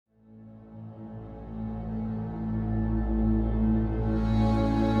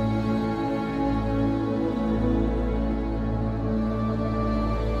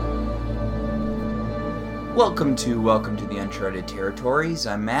Welcome to the Uncharted Territories.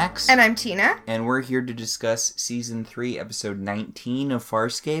 I'm Max. And I'm Tina. And we're here to discuss Season 3, Episode 19 of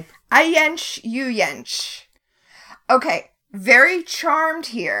Farscape. I yench, you yench. Okay, very charmed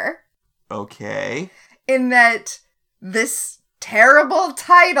here. Okay. In that this terrible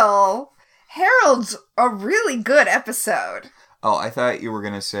title heralds a really good episode. Oh, I thought you were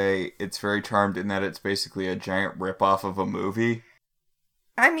going to say it's very charmed in that it's basically a giant ripoff of a movie.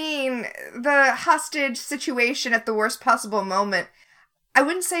 I mean, the hostage situation at the worst possible moment, I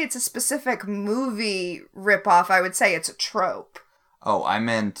wouldn't say it's a specific movie ripoff, I would say it's a trope. Oh, I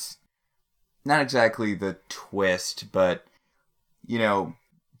meant not exactly the twist, but, you know,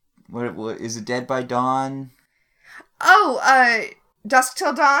 what is it Dead by Dawn? Oh, Dusk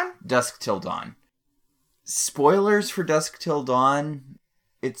Till Dawn? Dusk Till Dawn. Spoilers for Dusk Till Dawn?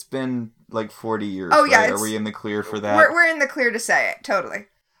 It's been like 40 years, oh, yeah, right? Are we in the clear for that? We're in the clear to say it, totally.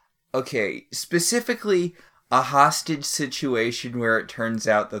 Okay, specifically a hostage situation where it turns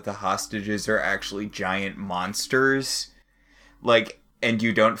out that the hostages are actually giant monsters. Like, and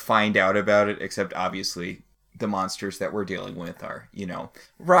you don't find out about it, except obviously the monsters that we're dealing with are, you know,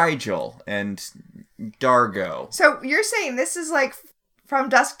 Rigel and Dargo. So you're saying this is like from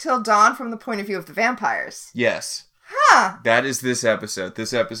Dusk Till Dawn from the point of view of the vampires? Yes. Huh. That is this episode.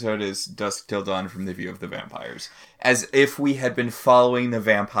 This episode is Dusk Till Dawn from the view of the vampires. As if we had been following the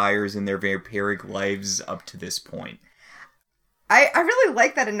vampires in their vampiric lives up to this point. I really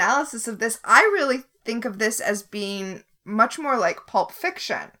like that analysis of this. I really think of this as being much more like Pulp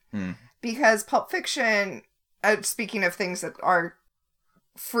Fiction. Because Pulp Fiction, speaking of things that are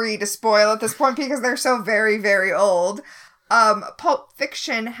free to spoil at this point because they're so very, very old, Pulp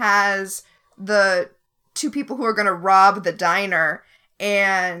Fiction has the two people who are going to rob the diner,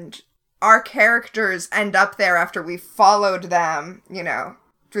 and our characters end up there after we followed them, you know,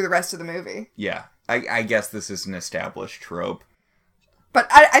 through the rest of the movie. Yeah, I guess this is an established trope. But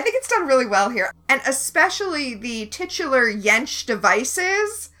I think it's done really well here. And especially the titular Yench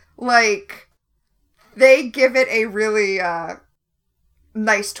devices, like, they give it a really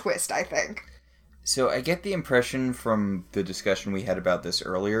nice twist, I think. So I get the impression from the discussion we had about this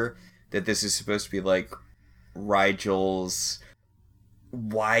earlier that this is supposed to be like Rigel's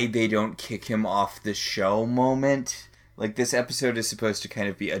why they don't kick him off the show moment. Like, this episode is supposed to kind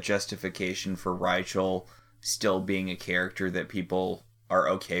of be a justification for Rigel still being a character that people are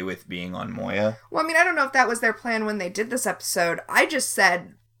okay with being on Moya. Well, I mean, I don't know if that was their plan when they did this episode. I just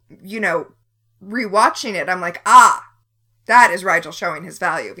said, you know, rewatching it, I'm like, that is Rigel showing his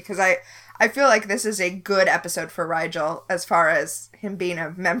value. Because I feel like this is a good episode for Rigel as far as him being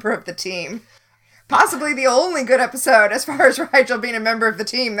a member of the team. Possibly the only good episode as far as Rigel being a member of the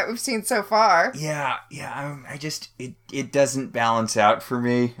team that we've seen so far. Yeah, I just, it doesn't balance out for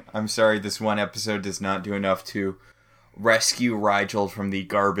me. I'm sorry, this one episode does not do enough to rescue Rigel from the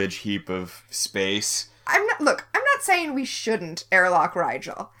garbage heap of space. I'm not saying we shouldn't airlock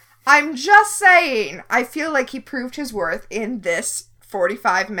Rigel. I'm just saying I feel like he proved his worth in this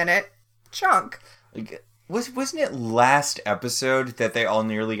 45-minute chunk. Like, wasn't it last episode that they all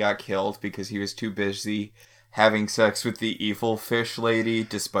nearly got killed because he was too busy having sex with the evil fish lady,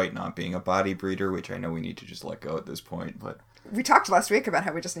 despite not being a body breeder, which I know we need to just let go at this point, but... We talked last week about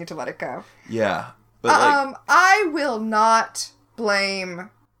how we just need to let it go. Yeah. But I will not blame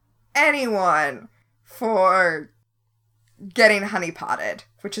anyone for getting honeypotted,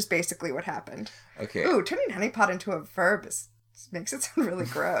 which is basically what happened. Okay. Ooh, turning honeypot into a verb makes it sound really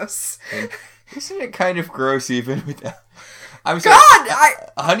gross. Isn't it kind of gross even with that? I'm sorry.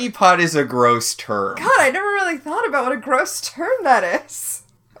 God, honeypot is a gross term. God, I never really thought about what a gross term that is.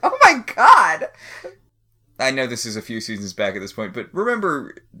 Oh my God. I know this is a few seasons back at this point, but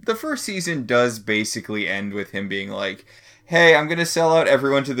remember, the first season does basically end with him being like, hey, I'm going to sell out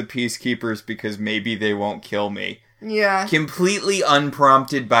everyone to the Peacekeepers because maybe they won't kill me. Yeah. Completely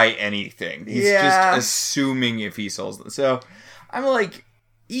unprompted by anything. He's just assuming if he sells them. So, I'm like,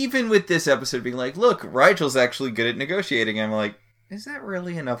 even with this episode being like, look, Rigel's actually good at negotiating, I'm like, is that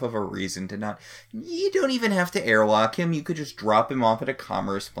really enough of a reason to not... You don't even have to airlock him. You could just drop him off at a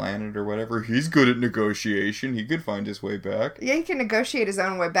commerce planet or whatever. He's good at negotiation. He could find his way back. Yeah, he can negotiate his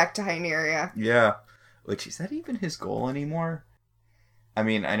own way back to Hyneria. Yeah. Which, is that even his goal anymore? I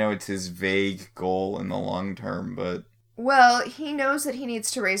mean, I know it's his vague goal in the long term, but... Well, he knows that he needs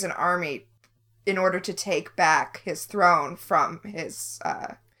to raise an army in order to take back his throne from his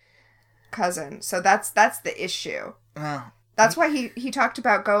cousin. So that's the issue. That's why he talked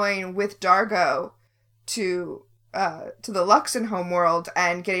about going with Dargo to the Luxon homeworld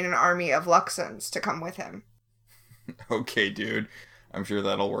and getting an army of Luxons to come with him. Okay, dude. I'm sure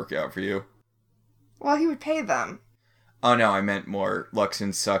that'll work out for you. Well, he would pay them. Oh no, I meant more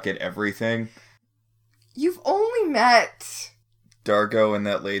Luxans suck at everything. You've only met Dargo and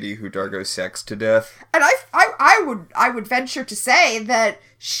that lady who Dargo sexed to death. And I would venture to say that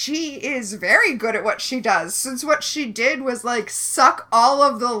she is very good at what she does, since what she did was, like, suck all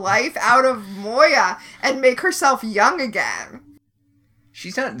of the life out of Moya and make herself young again.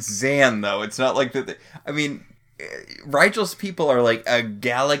 She's not Zan, though. It's not like that. I mean, Rigel's people are like a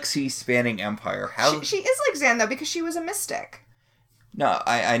galaxy-spanning empire. How she is like Zan, though, because she was a mystic. No,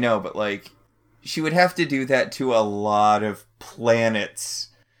 I know, but, like, she would have to do that to a lot of planets.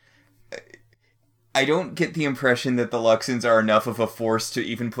 I don't get the impression that the Luxans are enough of a force to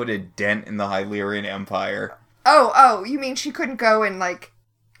even put a dent in the Hylian Empire. Oh, you mean she couldn't go and, like,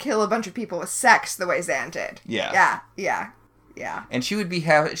 kill a bunch of people with sex the way Zan did? Yeah. Yeah. And she would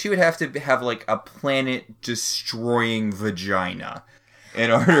have to have, like, a planet-destroying vagina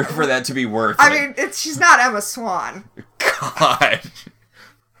in order for that to be worth it. I mean, she's not Emma Swan. God.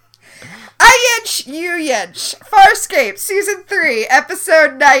 I Yench, you Yench. Farscape, Season 3,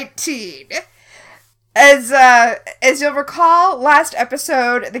 Episode 19. As you'll recall, last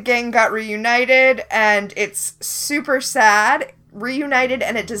episode, the gang got reunited, and it's super sad. Reunited,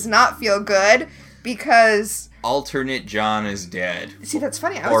 and it does not feel good, because... Alternate John is dead. See, that's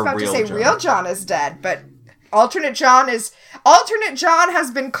funny. I was about to say John. real John is dead, but Alternate John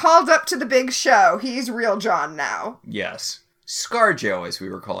has been called up to the big show. He's real John now. Yes. ScarJo, as we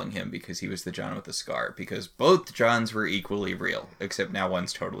were calling him, because he was the John with the scar. Because both Johns were equally real, except now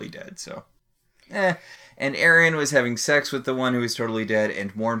one's totally dead, so... And Erin was having sex with the one who was totally dead,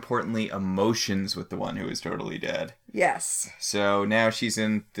 and more importantly, emotions with the one who was totally dead. Yes. So now she's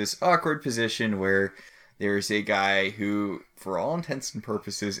in this awkward position where there's a guy who, for all intents and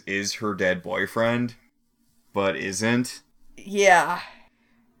purposes, is her dead boyfriend, but isn't. Yeah.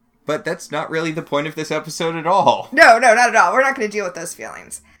 But that's not really the point of this episode at all. No, not at all. We're not going to deal with those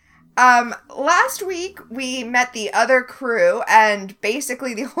feelings. Last week, we met the other crew, and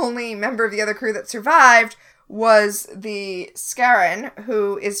basically the only member of the other crew that survived was the Scarran,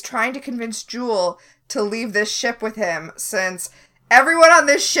 who is trying to convince Jewel to leave this ship with him, since everyone on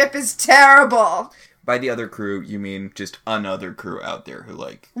this ship is terrible. By the other crew, you mean just another crew out there who,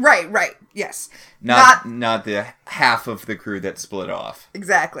 like... Right, yes. Not the half of the crew that split off.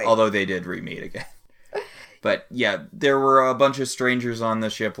 Exactly. Although they did re-meet again. But, yeah, there were a bunch of strangers on the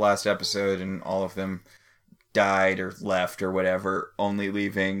ship last episode, and all of them died or left or whatever, only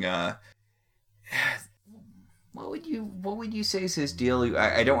leaving, What would you say is his deal?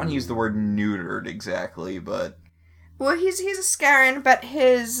 I don't want to use the word neutered exactly, but... Well, he's a Scarran, but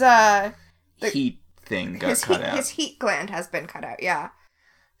his, heat thing got cut out. His heat gland has been cut out, yeah.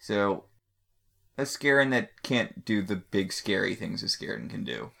 So, a Scarran that can't do the big scary things a Scarran can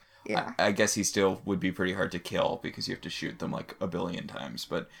do. Yeah. I guess he still would be pretty hard to kill because you have to shoot them like a billion times,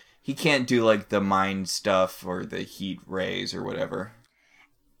 but he can't do like the mind stuff or the heat rays or whatever.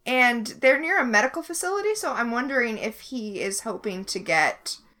 And they're near a medical facility, so I'm wondering if he is hoping to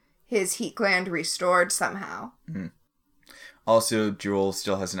get his heat gland restored somehow. Mm-hmm. Also, Jewel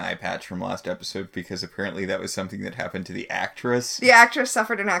still has an eye patch from last episode because apparently that was something that happened to the actress. The actress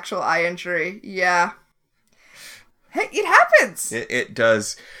suffered an actual eye injury. Yeah. Hey, it happens! It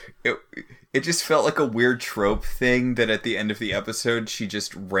does. It just felt like a weird trope thing that at the end of the episode she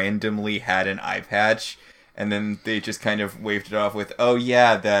just randomly had an eye patch, and then they just kind of waved it off with, oh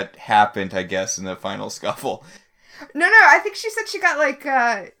yeah, that happened, I guess, in the final scuffle. No, I think she said she got, like,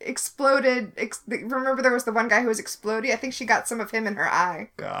 exploded. Remember there was the one guy who was exploding? I think she got some of him in her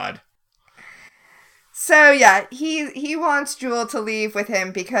eye. God. So, yeah, he wants Jewel to leave with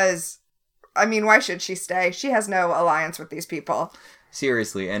him because, I mean, why should she stay? She has no alliance with these people.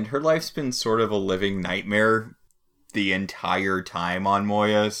 Seriously, and her life's been sort of a living nightmare the entire time on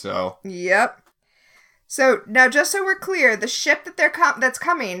Moya, so... Yep. So, now, just so we're clear, the ship that that's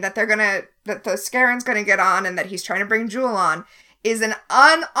coming, that the Scarran's gonna get on, and that he's trying to bring Jewel on, is an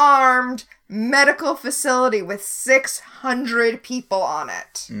unarmed medical facility with 600 people on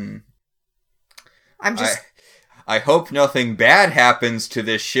it. Mm. I hope nothing bad happens to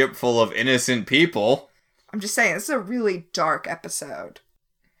this ship full of innocent people. I'm just saying, this is a really dark episode.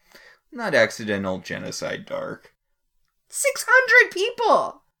 Not accidental genocide dark. 600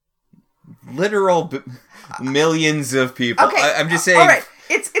 people! Literal millions of people. Okay, I'm just saying. All right,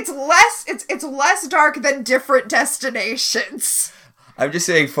 it's less dark than Different Destinations. I'm just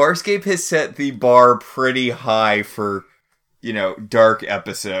saying, Farscape has set the bar pretty high for, dark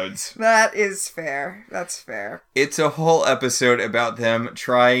episodes. That is fair. That's fair. It's a whole episode about them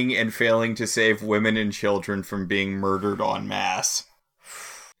trying and failing to save women and children from being murdered en masse.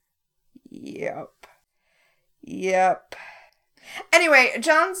 Yep. Yep. Anyway,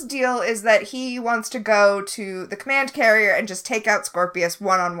 John's deal is that he wants to go to the command carrier and just take out Scorpius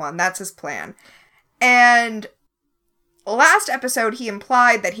one-on-one. That's his plan. And last episode, he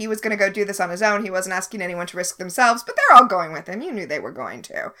implied that he was going to go do this on his own. He wasn't asking anyone to risk themselves, but they're all going with him. You knew they were going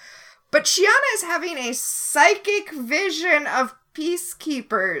to. But Chiana is having a psychic vision of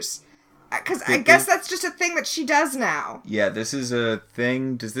peacekeepers. Because I guess that's just a thing that she does now. Yeah, this is a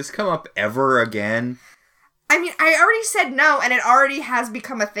thing. Does this come up ever again? I mean, I already said no, and it already has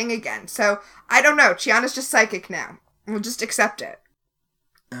become a thing again. So, I don't know. Chiana's just psychic now. We'll just accept it.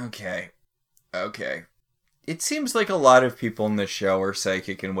 Okay. It seems like a lot of people in this show are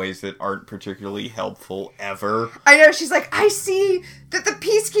psychic in ways that aren't particularly helpful ever. I know, she's like, I see that the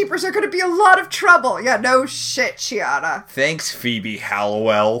peacekeepers are going to be a lot of trouble. Yeah, no shit, Chiana. Thanks, Phoebe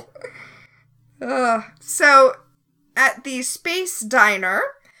Hallowell. So, at the space diner,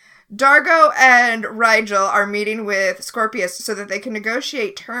 Dargo and Rigel are meeting with Scorpius so that they can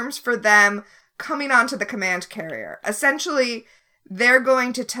negotiate terms for them coming onto the command carrier. Essentially, they're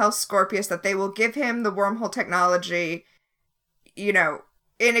going to tell Scorpius that they will give him the wormhole technology, you know,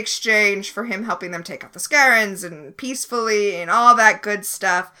 in exchange for him helping them take out the Scarens and peacefully and all that good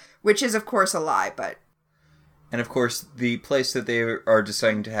stuff, which is, of course, a lie, but... And, of course, the place that they are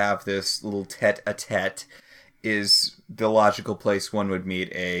deciding to have this little tete-a-tete is the logical place one would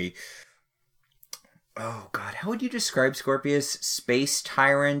meet a... Oh, God, how would you describe Scorpius? Space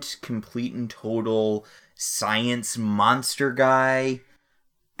tyrant, complete and total science monster guy?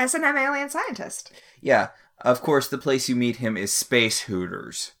 S&M alien scientist. Yeah, of course, the place you meet him is Space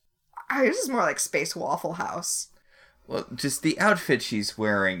Hooters. This is more like Space Waffle House. Well, just the outfit she's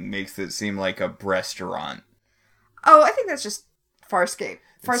wearing makes it seem like a restaurant. Oh, I think that's just Farscape.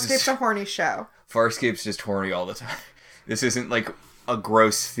 Farscape's a horny show. Farscape's just horny all the time. This isn't like a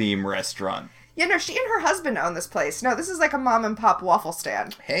gross theme restaurant. Yeah, no, she and her husband own this place. No, this is like a mom and pop waffle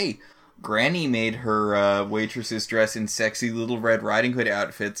stand. Hey, Granny made her waitresses dress in sexy Little Red Riding Hood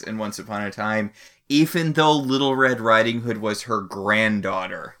outfits in Once Upon a Time, even though Little Red Riding Hood was her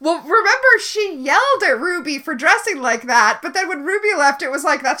granddaughter. Well, remember, she yelled at Ruby for dressing like that, but then when Ruby left, it was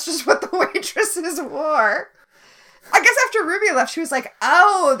like, that's just what the waitresses wore. I guess after Ruby left, she was like,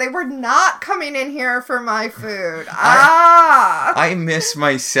 oh, they were not coming in here for my food. I miss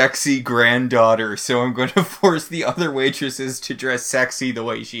my sexy granddaughter, so I'm going to force the other waitresses to dress sexy the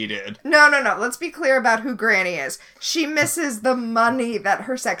way she did. No. Let's be clear about who Granny is. She misses the money that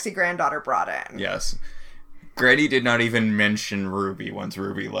her sexy granddaughter brought in. Yes. Granny did not even mention Ruby once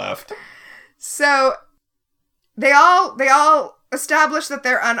Ruby left. So, they all establish that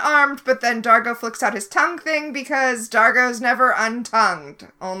they're unarmed, but then Dargo flicks out his tongue thing because Dargo's never untongued,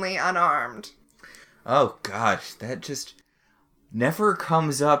 only unarmed. Oh gosh, that just never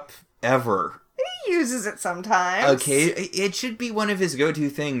comes up ever. He uses it sometimes. Okay, it should be one of his go-to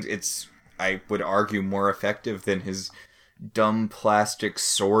things. It's, I would argue, more effective than his dumb plastic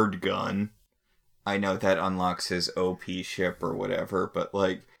sword gun. I know that unlocks his OP ship or whatever, but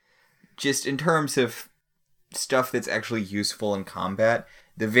like, just in terms of stuff that's actually useful in combat,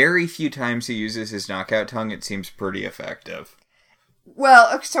 the very few times he uses his knockout tongue, it seems pretty effective.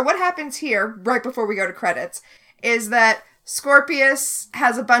 Well, so what happens here, right before we go to credits, is that Scorpius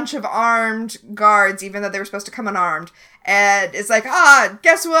has a bunch of armed guards, even though they were supposed to come unarmed, and is like,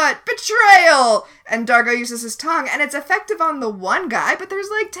 guess what? Betrayal! And Dargo uses his tongue, and it's effective on the one guy, but there's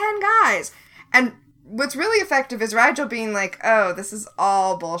like 10 guys. And what's really effective is Rigel being like, oh, this is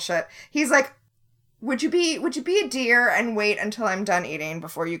all bullshit. He's like, Would you be a deer and wait until I'm done eating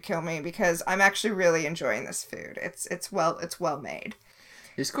before you kill me? Because I'm actually really enjoying this food. It's well made.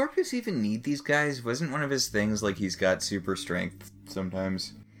 Does Scorpius even need these guys? Wasn't one of his things like he's got super strength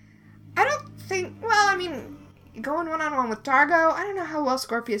sometimes? I don't think. Well, I mean, going one-on-one with Dargo, I don't know how well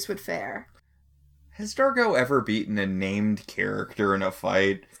Scorpius would fare. Has Dargo ever beaten a named character in a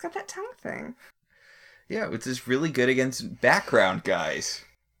fight? He's got that tongue thing. Yeah, it's just really good against background guys.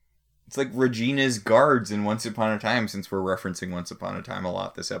 It's like Regina's guards in Once Upon a Time, since we're referencing Once Upon a Time a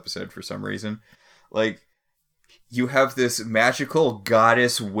lot this episode for some reason. Like, you have this magical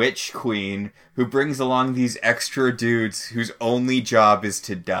goddess witch queen who brings along these extra dudes whose only job is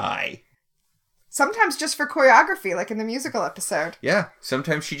to die. Sometimes just for choreography, like in the musical episode. Yeah,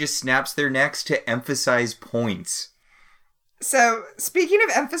 sometimes she just snaps their necks to emphasize points. So, speaking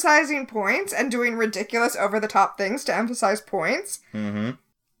of emphasizing points and doing ridiculous over-the-top things to emphasize points... Mm-hmm.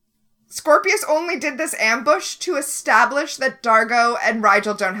 Scorpius only did this ambush to establish that Dargo and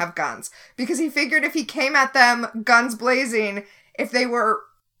Rigel don't have guns. Because he figured if he came at them guns blazing, if they were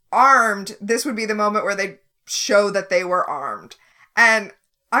armed, this would be the moment where they'd show that they were armed. And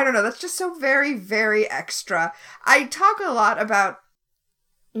I don't know, that's just so very, very extra. I talk a lot about,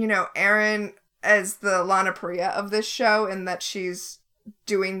 Erin as the Lana Parrilla of this show, and that she's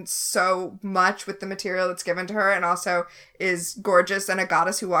doing so much with the material that's given to her, and also is gorgeous and a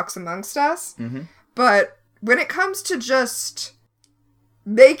goddess who walks amongst us. Mm-hmm. But when it comes to just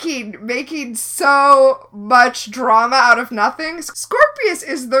making so much drama out of nothing, Scorpius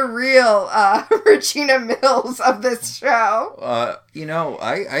is the real Regina Mills of this show.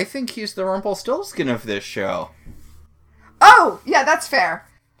 I think he's the Rumpelstiltskin of this show. Oh, yeah, that's fair.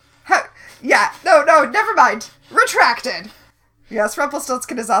 No, never mind. Retracted. Yes,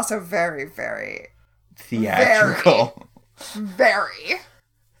 Rumpelstiltskin is also very, very... theatrical. Very.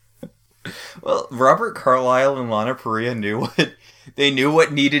 Well, Robert Carlyle and Lana Parrilla knew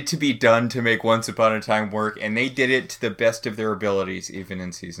what needed to be done to make Once Upon a Time work, and they did it to the best of their abilities, even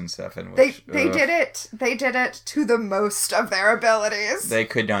in season 7. Which, they did it. They did it to the most of their abilities. They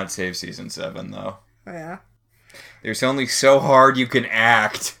could not save season 7, though. Yeah. There's only so hard you can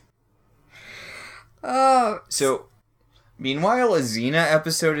act. Oh. So, meanwhile, a Xena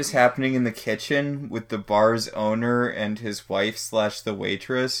episode is happening in the kitchen with the bar's owner and his wife / the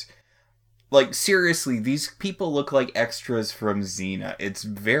waitress. Like, seriously, these people look like extras from Xena. It's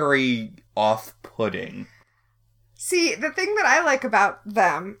very off-putting. See, the thing that I like about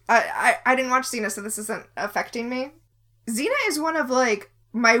them... I didn't watch Xena, so this isn't affecting me. Xena is one of,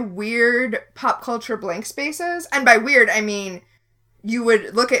 my weird pop culture blank spaces. And by weird, I mean, you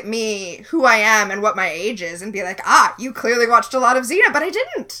would look at me, who I am, and what my age is, and be like, you clearly watched a lot of Xena, but I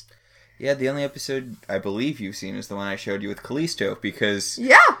didn't. Yeah, the only episode I believe you've seen is the one I showed you with Callisto, because...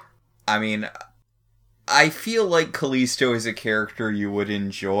 Yeah! I mean, I feel like Callisto is a character you would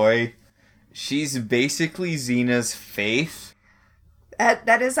enjoy. She's basically Xena's Faith.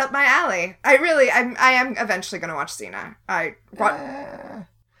 That is up my alley. I am eventually going to watch Xena. I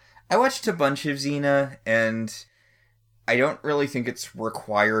watched a bunch of Xena, and I don't really think it's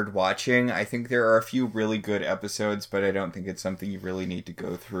required watching. I think there are a few really good episodes, but I don't think it's something you really need to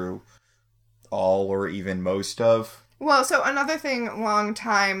go through all or even most of. Well, so another thing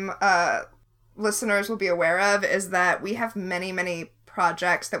long-time listeners will be aware of is that we have many, many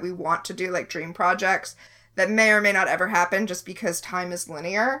projects that we want to do, like dream projects, that may or may not ever happen just because time is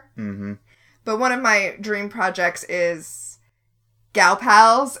linear. Mm-hmm. But one of my dream projects is Gal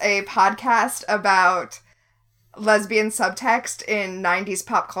Pals, a podcast about lesbian subtext in 90s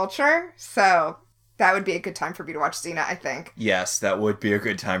pop culture. So that would be a good time for me to watch Xena, I think. Yes, that would be a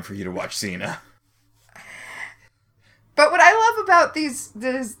good time for you to watch Xena. But what I love about these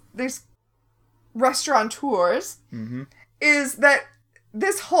restaurateurs is that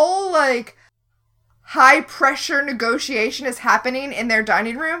this whole, high-pressure negotiation is happening in their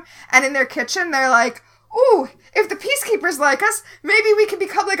dining room, and in their kitchen, they're like, ooh, if the Peacekeepers like us, maybe we can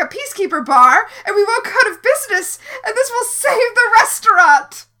become like a Peacekeeper bar, and we won't go out of business, and this will save the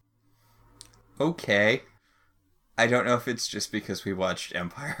restaurant! Okay. I don't know if it's just because we watched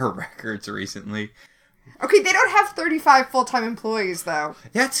Empire Records recently. Okay, they don't have 35 full-time employees, though.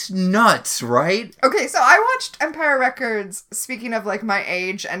 That's nuts, right? Okay, so I watched Empire Records, speaking of, my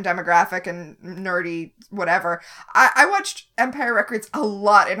age and demographic and nerdy whatever. I watched Empire Records a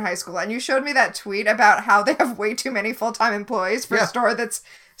lot in high school, and you showed me that tweet about how they have way too many full-time employees for a store that's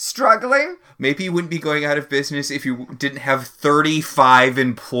struggling. Maybe you wouldn't be going out of business if you didn't have 35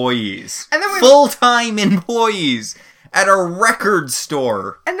 employees. And then full-time employees! At a record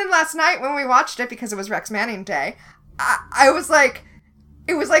store. And then last night when we watched it, because it was Rex Manning Day, I was like,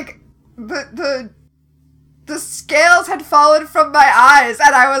 it was like the scales had fallen from my eyes,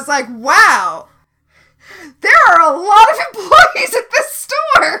 and I was like, wow, there are a lot of employees at this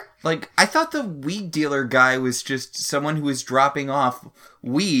store. I thought the weed dealer guy was just someone who was dropping off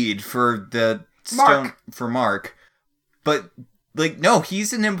weed for Mark. But no,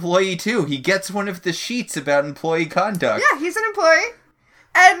 he's an employee too. He gets one of the sheets about employee conduct. Yeah, he's an employee.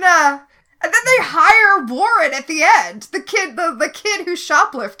 And then they hire Warren at the end. The kid who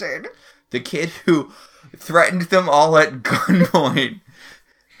shoplifted. The kid who threatened them all at gunpoint.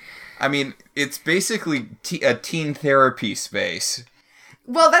 I mean, it's basically a teen therapy space.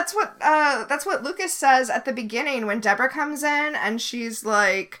 Well, that's what Lucas says at the beginning when Deborah comes in and she's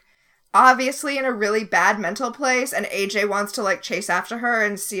obviously in a really bad mental place, and AJ wants to chase after her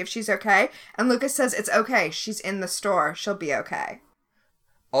and see if she's okay, and Lucas says it's okay, she's in the store, she'll be okay.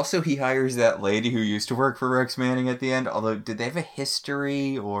 Also, he hires that lady who used to work for Rex Manning at the end, although did they have a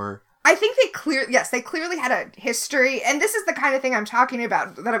history, or... I think they clearly had a history, and this is the kind of thing I'm talking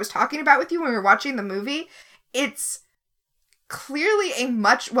about, that I was talking about with you when we were watching the movie. It's clearly a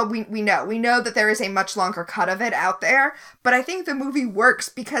much, well, we know that there is a much longer cut of it out there, but I think the movie works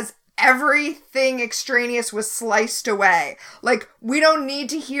because everything extraneous was sliced away. Like, we don't need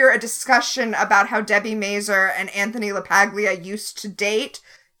to hear a discussion about how Debbie Mazur and Anthony LaPaglia used to date.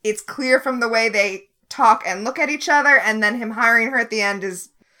 It's clear from the way they talk and look at each other, and then him hiring her at the end is,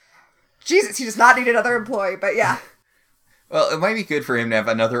 Jesus, he does not need another employee, but yeah. Well, it might be good for him to have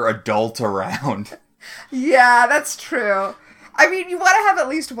another adult around. Yeah, that's true. I mean, you want to have at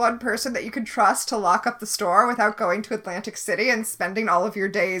least one person that you can trust to lock up the store without going to Atlantic City and spending all of your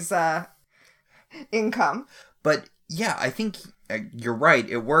day's income. But yeah, I think you're right.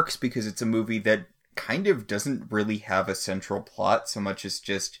 It works because it's a movie that kind of doesn't really have a central plot so much as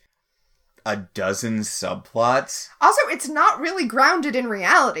just a dozen subplots. Also, it's not really grounded in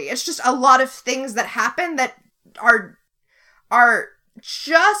reality. It's just a lot of things that happen that are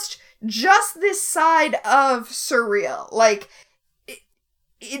just this side of surreal. Like,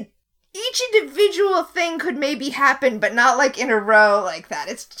 each individual thing could maybe happen, but not, like, in a row like that.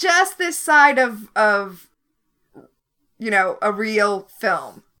 It's just this side of you know, a real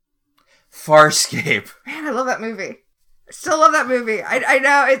film. Farscape. Man, I love that movie. I still love that movie. I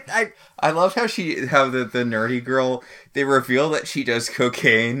know it. I love how the nerdy girl, they reveal that she does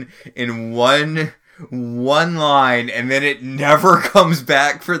cocaine in one line, and then it never comes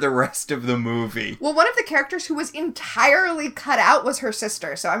back for the rest of the movie. Well, one of the characters who was entirely cut out was her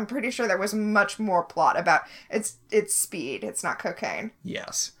sister, so I'm pretty sure there was much more plot about it's speed. It's not cocaine.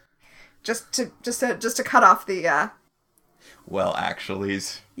 Yes. Just to cut off the well,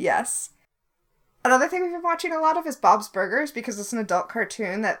 actuallys. Yes. Another thing we've been watching a lot of is Bob's Burgers, because it's an adult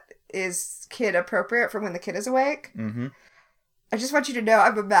cartoon that is kid appropriate for when the kid is awake. Mm-hmm. I just want you to know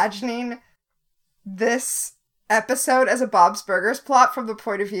I'm imagining this episode as a Bob's Burgers plot from the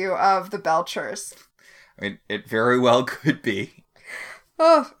point of view of the Belchers. I mean, it very well could be.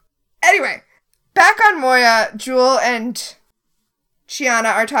 Oh. Anyway, back on Moya, Jewel and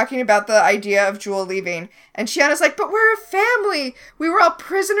Chiana are talking about the idea of Jewel leaving. And Chiana's like, but we're a family. We were all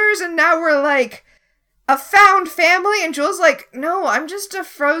prisoners and now we're like a found family. And Jewel's like, no, I'm just a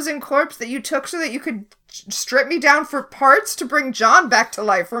frozen corpse that you took so that you could strip me down for parts to bring John back to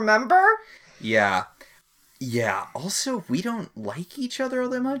life, remember? Yeah. Yeah. Also, we don't like each other all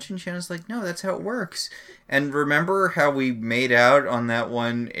that much. And Shanna's like, no, that's how it works. And remember how we made out on that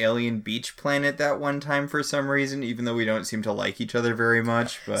one alien beach planet that one time for some reason, even though we don't seem to like each other very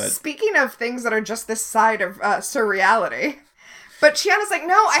much, but... Speaking of things that are just this side of surreality. But Chiana's like,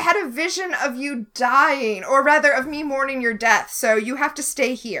 no, I had a vision of you dying, or rather of me mourning your death, so you have to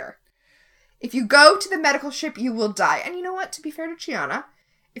stay here. If you go to the medical ship, you will die. And you know what? To be fair to Chiana,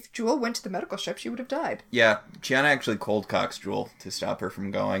 if Jewel went to the medical ship, she would have died. Yeah, Chiana actually cold cocks Jewel to stop her from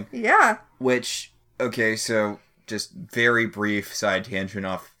going. Yeah. Which, okay, so just very brief side tangent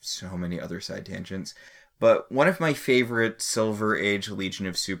off so many other side tangents. But one of my favorite Silver Age Legion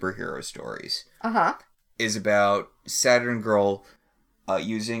of Superhero stories is about Saturn Girl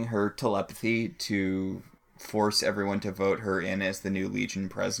using her telepathy to force everyone to vote her in as the new Legion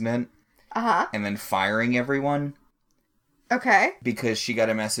president. And then firing everyone. Okay. Because she got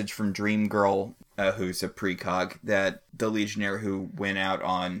a message from Dream Girl, who's a precog, that the Legionnaire who went out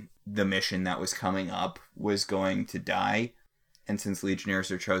on the mission that was coming up was going to die. And since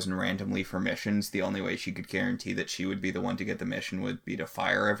Legionnaires are chosen randomly for missions, the only way she could guarantee that she would be the one to get the mission would be to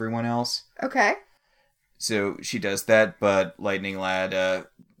fire everyone else. Okay. So she does that, but Lightning Lad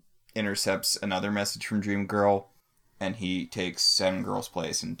intercepts another message from Dream Girl, and he takes Saturn Girl's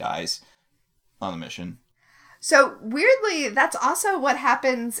place and dies on the mission. So, weirdly, that's also what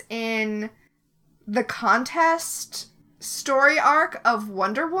happens in the contest story arc of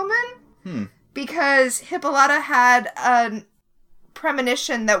Wonder Woman. Because Hippolyta had a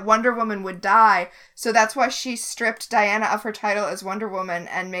premonition that Wonder Woman would die, so that's why she stripped Diana of her title as Wonder Woman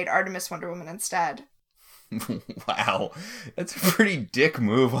and made Artemis Wonder Woman instead. Wow. That's a pretty dick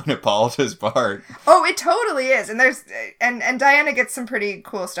move on Hippolyta's part. Oh, it totally is. And there's and Diana gets some pretty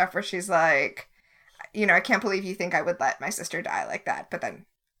cool stuff where she's like, you know, I can't believe you think I would let my sister die like that. But then,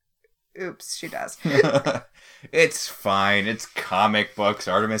 oops, she does. It's fine. It's comic books.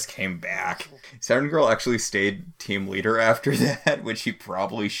 Artemis came back. Saturn Girl actually stayed team leader after that, which he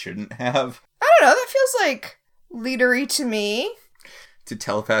probably shouldn't have. I don't know. That feels like leadery to me. To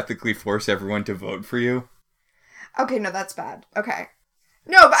telepathically force everyone to vote for you? Okay, no, that's bad. Okay.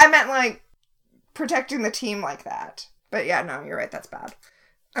 No, but I meant, like, protecting the team like that. But yeah, no, you're right. That's bad.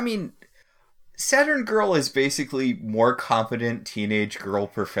 I mean, Saturn Girl is basically more competent teenage girl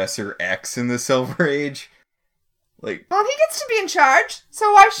Professor X in the Silver Age. Like, well, he gets to be in charge,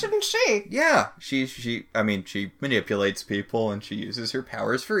 so why shouldn't she? yeah, she manipulates people and she uses her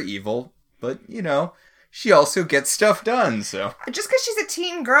powers for evil, but, she also gets stuff done, so. Just because she's a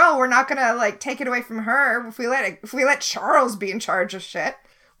teen girl, we're not gonna, take it away from her if we let Charles be in charge of shit.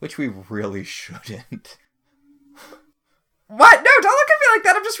 Which we really shouldn't. What? No, don't look at me like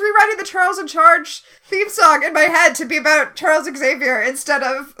that. I'm just rewriting the Charles in Charge theme song in my head to be about Charles Xavier instead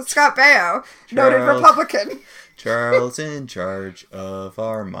of Scott Baio, noted Republican. Charles in charge of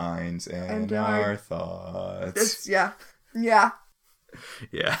our minds and our thoughts. Yeah. Yeah.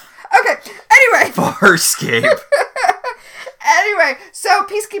 Okay, anyway. Farscape. Anyway, so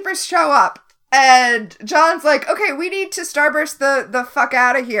peacekeepers show up. And John's like, okay, we need to starburst the fuck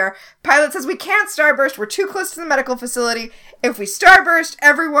out of here. Pilot says, we can't starburst. We're too close to the medical facility. If we starburst,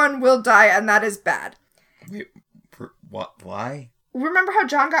 everyone will die, and that is bad. Wait, what? Why? Remember how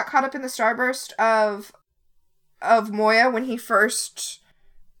John got caught up in the starburst of Moya when he first...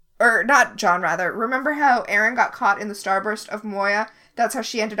 Or, not John, rather. Remember how Aaron got caught in the starburst of Moya? That's how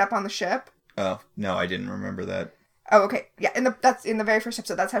she ended up on the ship? Oh, no, I didn't remember that. Oh, okay. Yeah, that's in the very first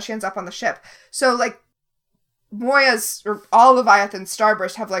episode. That's how she ends up on the ship. So, Moya's, or all Leviathan's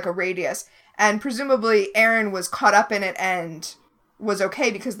starburst have, a radius. And presumably Aaron was caught up in it and was okay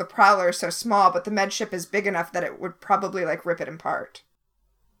because the Prowler is so small, but the med ship is big enough that it would probably, rip it apart.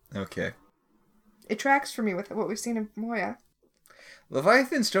 Okay. It tracks for me with what we've seen in Moya.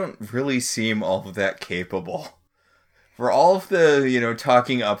 Leviathans don't really seem all of that capable. For all of the,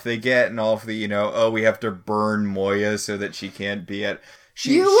 talking up they get and all of the, we have to burn Moya so that she can't be at...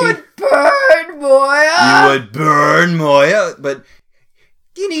 You would burn Moya? You would burn Moya? But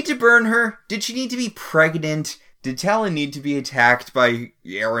do you need to burn her? Did she need to be pregnant? Did Talon need to be attacked by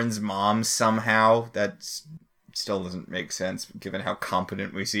Aaron's mom somehow? That still doesn't make sense, given how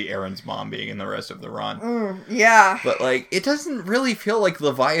competent we see Aaron's mom being in the rest of the run. Yeah. But, it doesn't really feel like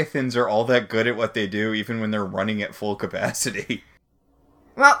Leviathans are all that good at what they do, even when they're running at full capacity.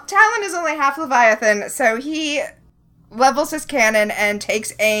 Well, Talon is only half Leviathan, so he levels his cannon and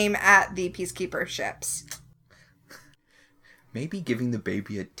takes aim at the Peacekeeper ships. Maybe giving the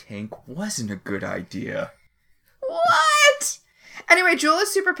baby a tank wasn't a good idea. What? Anyway, Jewel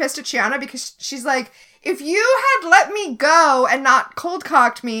is super pissed at Chiana because she's like, if you had let me go and not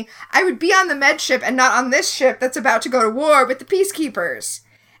cold-cocked me, I would be on the med ship and not on this ship that's about to go to war with the Peacekeepers.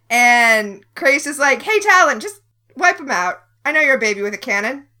 And Krace is like, hey, Talon, just wipe them out. I know you're a baby with a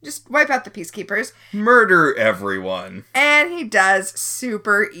cannon. Just wipe out the Peacekeepers. Murder everyone. And he does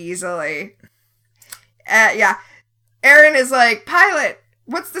super easily. Yeah. Aaron is like, Pilot,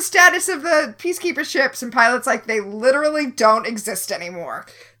 what's the status of the Peacekeeper ships? And Pilot's like, they literally don't exist anymore.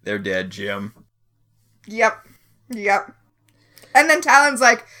 They're dead, Jim. Yep. And then Talon's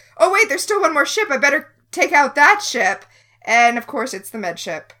like, oh wait, there's still one more ship. I better take out that ship. And of course it's the med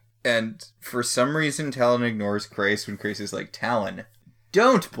ship. And for some reason, Talon ignores Krace when Krace is like, Talon,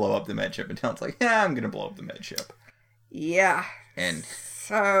 don't blow up the med ship. And Talon's like, yeah, I'm going to blow up the med ship. Yeah. And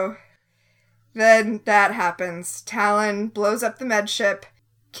so then that happens. Talon blows up the med ship,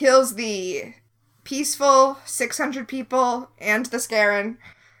 kills the peaceful 600 people and the Scarran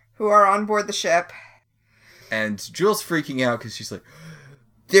who are on board the ship. And Jewel's freaking out because she's like,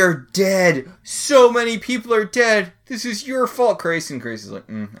 they're dead. So many people are dead. This is your fault, Krace. And Krace is like,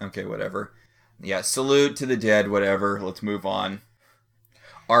 okay, whatever. Yeah, salute to the dead, whatever. Let's move on.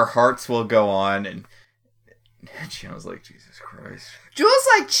 Our hearts will go on. And Chiana's like, Jesus Christ. Jewel's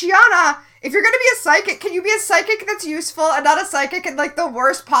like, Chiana, if you're going to be a psychic, can you be a psychic that's useful and not a psychic in, the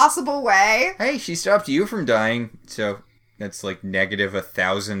worst possible way? Hey, she stopped you from dying. So that's, negative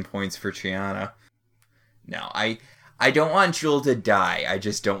 1,000 points for Chiana. No, I don't want Jewel to die. I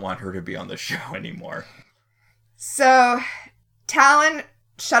just don't want her to be on the show anymore. So, Talon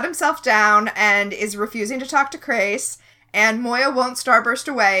shut himself down and is refusing to talk to Krace, and Moya won't starburst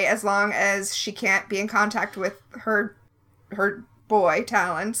away as long as she can't be in contact with her boy,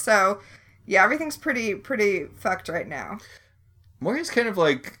 Talon. So, yeah, everything's pretty fucked right now. Moya's kind of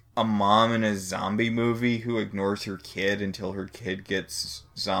like a mom in a zombie movie who ignores her kid until her kid gets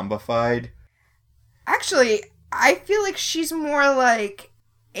zombified. Actually, I feel like she's more like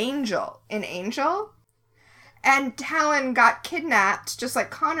Angel in Angel. And Talon got kidnapped, just like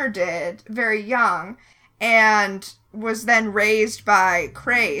Connor did, very young, and was then raised by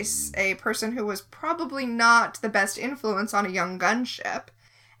Krace, a person who was probably not the best influence on a young gunship.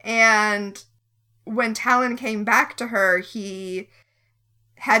 And when Talon came back to her, he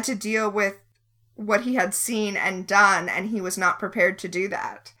had to deal with what he had seen and done, and he was not prepared to do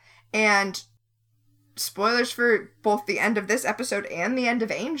that. And spoilers for both the end of this episode and the end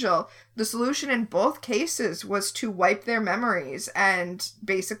of Angel, the solution in both cases was to wipe their memories and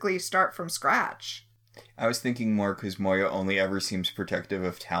basically start from scratch. I was thinking more because Moya only ever seems protective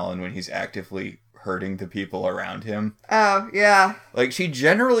of Talon when he's actively hurting the people around him. Oh, yeah. Like, she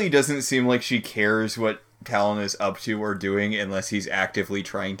generally doesn't seem like she cares what Talon is up to or doing unless he's actively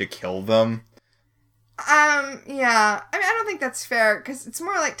trying to kill them. Yeah. I mean, I don't think that's fair, because it's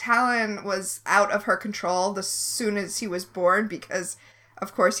more like Talon was out of her control as soon as he was born, because,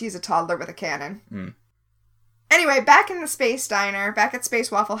 of course, he's a toddler with a cannon. Mm. Anyway, back in the Space Diner, back at Space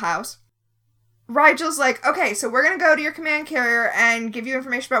Waffle House, Rigel's like, okay, so we're going to go to your command carrier and give you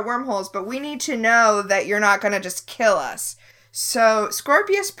information about wormholes, but we need to know that you're not going to just kill us. So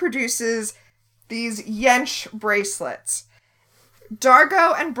Scorpius produces these Yench bracelets.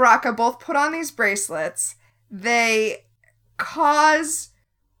 Dargo and Braca both put on these bracelets. They cause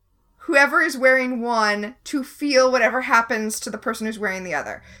whoever is wearing one to feel whatever happens to the person who's wearing the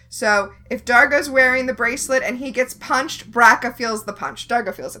other. So if Dargo's wearing the bracelet and he gets punched, Braca feels the punch.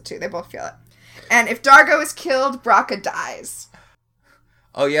 Dargo feels it too. They both feel it. And if Dargo is killed, Braca dies.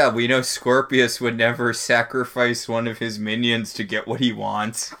 Oh yeah, we know Scorpius would never sacrifice one of his minions to get what he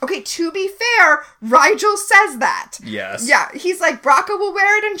wants. Okay, to be fair, Rigel says that. Yes. Yeah, he's like, Braca will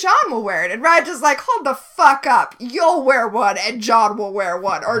wear it and John will wear it. And Rigel's like, hold the fuck up. You'll wear one and John will wear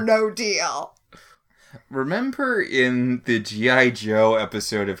one, or no deal. Remember in the G.I. Joe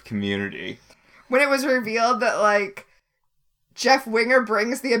episode of Community? When it was revealed that, like, Jeff Winger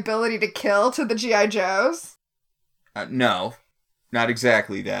brings the ability to kill to the G.I. Joes? No. Not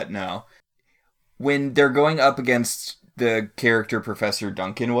exactly that, no. When they're going up against the character Professor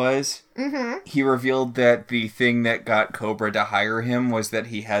Duncan was, he revealed that the thing that got Cobra to hire him was that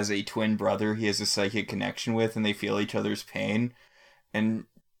he has a twin brother he has a psychic connection with, and they feel each other's pain. And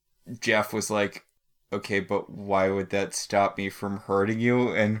Jeff was like, okay, but why would that stop me from hurting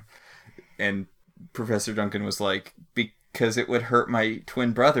you? And Professor Duncan was like, because it would hurt my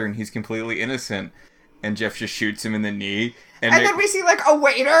twin brother, and he's completely innocent. And Jeff just shoots him in the knee. And then we see, like, a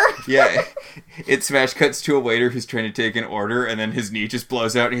waiter. Yeah. It smash cuts to a waiter who's trying to take an order, and then his knee just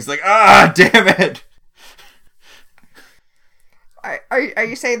blows out, and he's like, ah, damn it! Are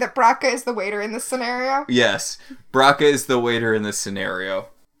you saying that Braca is the waiter in this scenario? Yes. Braca is the waiter in this scenario.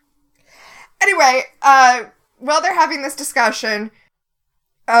 Anyway, while they're having this discussion,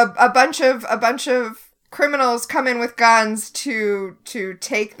 a bunch of criminals come in with guns to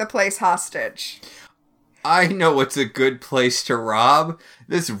take the place hostage. I know what's a good place to rob.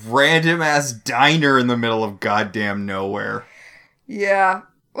 This random-ass diner in the middle of goddamn nowhere. Yeah.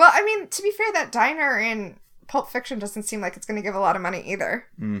 Well, I mean, to be fair, that diner in Pulp Fiction doesn't seem like it's going to give a lot of money either.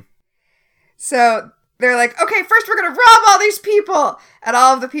 Mm. So they're like, okay, first we're going to rob all these people. And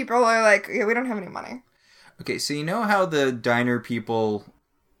all of the people are like, yeah, we don't have any money. Okay, so you know how the diner people,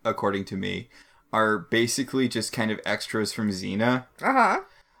 according to me, are basically just kind of extras from Xena? Uh-huh.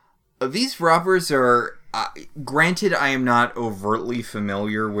 These robbers are... granted, I am not overtly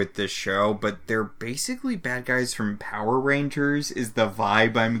familiar with this show, but they're basically bad guys from Power Rangers, is the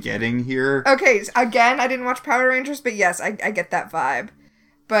vibe I'm getting here. Okay, again, I didn't watch Power Rangers, but yes, I get that vibe.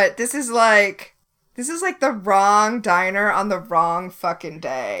 But this is like the wrong diner on the wrong fucking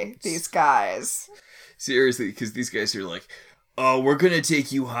day, these guys. Seriously, because these guys are like, oh, we're gonna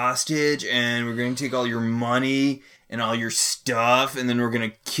take you hostage, and we're gonna take all your money and all your stuff, and then we're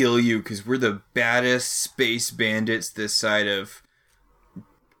gonna kill you, because we're the baddest space bandits this side of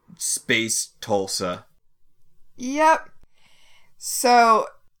Space Tulsa. Yep. So,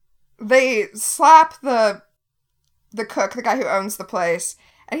 they slap the cook, the guy who owns the place,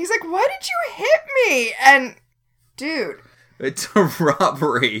 and he's like, why did you hit me? And, dude. It's a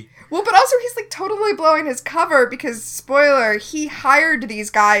robbery. Well, but also he's, like, totally blowing his cover because, spoiler, he hired these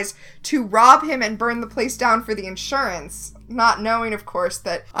guys to rob him and burn the place down for the insurance. Not knowing, of course,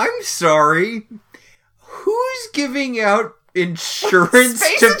 that... I'm sorry. Who's giving out insurance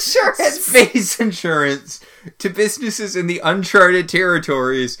space insurance to businesses in the uncharted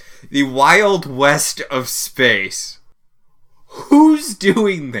territories, the wild west of space? Who's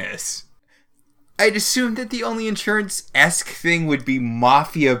doing this? I'd assume that the only insurance-esque thing would be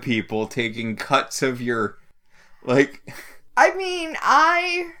mafia people taking cuts of your, like... I mean,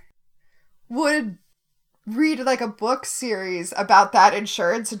 I would read, like, a book series about that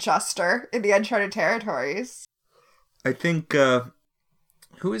insurance adjuster in the Uncharted Territories. I think,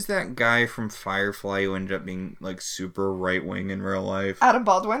 who is that guy from Firefly who ended up being, like, super right-wing in real life? Adam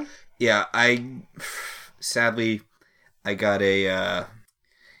Baldwin? Yeah, sadly, I got a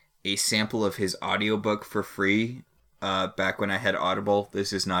sample of his audiobook for free back when I had Audible.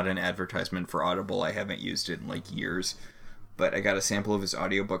 This is not an advertisement for Audible. I haven't used it in like years. But I got a sample of his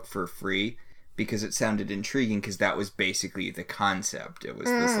audiobook for free because it sounded intriguing, because that was basically the concept. It was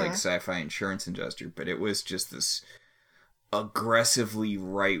this like sci-fi insurance adjuster, but it was just this aggressively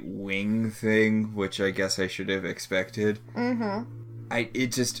right-wing thing, which I guess I should have expected.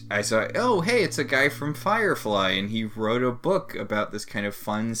 I saw, oh, hey, it's a guy from Firefly, and he wrote a book about this kind of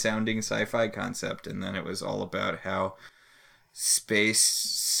fun-sounding sci-fi concept, and then it was all about how space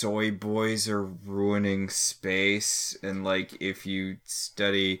soy boys are ruining space, and, like, if you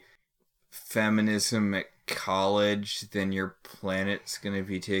study feminism at college, then your planet's gonna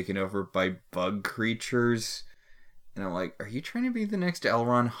be taken over by bug creatures. And I'm like, are you trying to be the next L.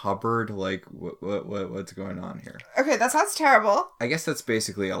 Ron Hubbard? Like, what's going on here? Okay, that sounds terrible. I guess that's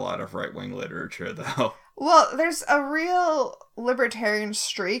basically a lot of right-wing literature, though. Well, there's a real libertarian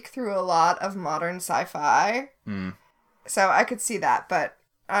streak through a lot of modern sci-fi. So I could see that, but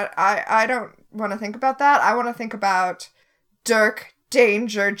I don't want to think about that. I want to think about Dirk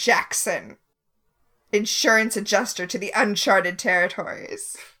Danger Jackson, insurance adjuster to the uncharted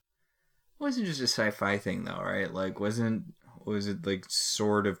territories. It wasn't just a sci-fi thing, though, right? Like, was it like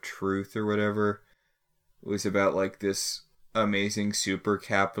Sword of Truth or whatever? It was about, like, this amazing super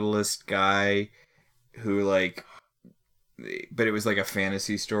capitalist guy who, like, but it was like a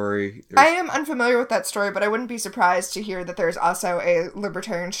fantasy story. I am unfamiliar with that story, but I wouldn't be surprised to hear that there's also a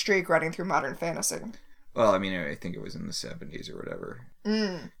libertarian streak running through modern fantasy. Well, I mean, I think it was in the 70s or whatever.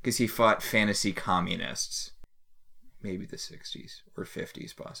 Because he fought fantasy communists. Maybe the 60s or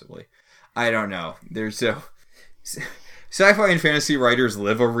 50s, possibly. I don't know. There's sci-fi and fantasy writers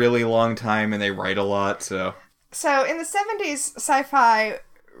live a really long time, and they write a lot, so... So, in the 70s, sci-fi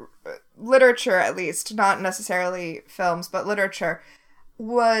literature, at least, not necessarily films, but literature,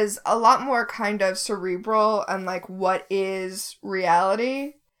 was a lot more kind of cerebral and, like, what is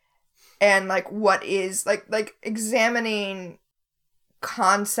reality? And, like, what is... Like examining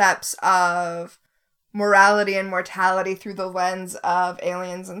concepts of morality and mortality through the lens of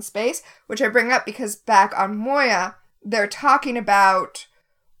aliens in space, which I bring up because back on Moya, they're talking about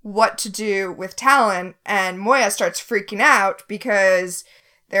what to do with Talon, and Moya starts freaking out because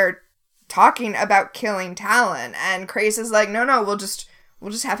they're talking about killing Talon, and Crais is like, no, we'll just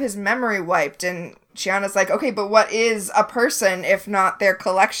have his memory wiped, and Chiana's like, okay, but what is a person if not their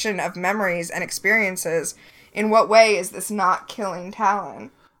collection of memories and experiences? In what way is this not killing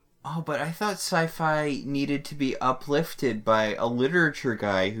Talon? Oh, but I thought sci-fi needed to be uplifted by a literature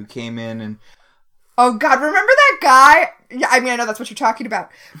guy who came in and... Oh, God, remember that guy? Yeah, I mean, I know that's what you're talking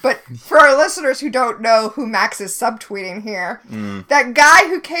about. But for our listeners who don't know who Max is subtweeting here, that guy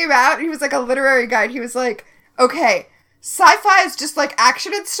who came out, he was like a literary guide. He was like, okay, sci-fi is just like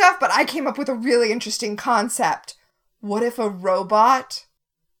action and stuff, but I came up with a really interesting concept. What if a robot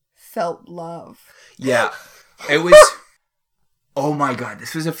felt love? Yeah, it was... Oh my God,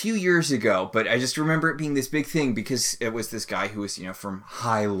 this was a few years ago, but I just remember it being this big thing because it was this guy who was, from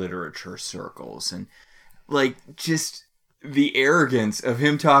high literature circles, and, like, just the arrogance of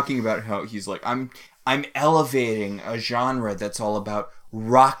him talking about how he's like, I'm elevating a genre that's all about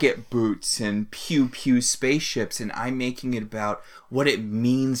rocket boots and pew-pew spaceships, and I'm making it about what it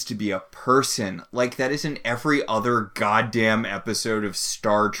means to be a person. Like, that is in every other goddamn episode of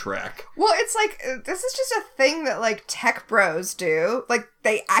Star Trek. Well, it's like, this is just a thing that, like, tech bros do. Like,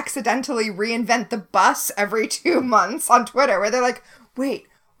 they accidentally reinvent the bus every 2 months on Twitter, where they're like, wait,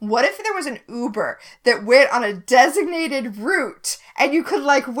 what if there was an Uber that went on a designated route, and you could,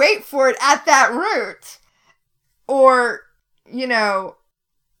 like, wait for it at that route? Or,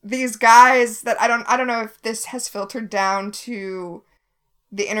 these guys that I don't know if this has filtered down to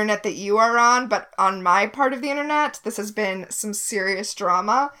the internet that you are on, but on my part of the internet, this has been some serious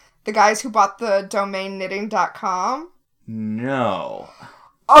drama. The guys who bought the domain knitting.com. No.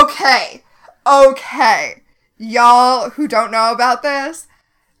 Okay. Y'all who don't know about this.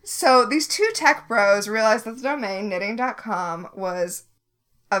 So these two tech bros realized that the domain knitting.com was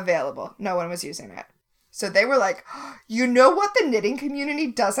available. No one was using it. So they were like, you know what the knitting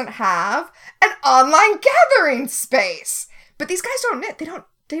community doesn't have? An online gathering space. But these guys don't knit.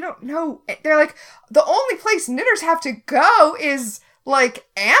 They don't know. They're like, the only place knitters have to go is, like,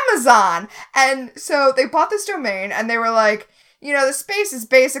 Amazon. And so they bought this domain and they were like, the space is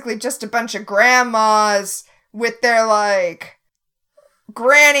basically just a bunch of grandmas with their, like,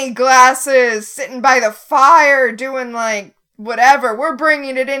 granny glasses sitting by the fire doing, like, whatever, we're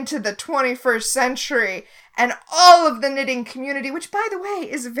bringing it into the 21st century, and all of the knitting community, which, by the way,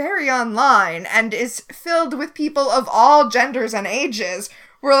 is very online and is filled with people of all genders and ages,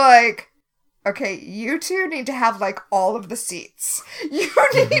 were like, okay, you two need to have, like, all of the seats. You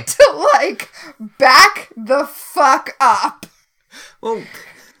need to, like, back the fuck up. Well,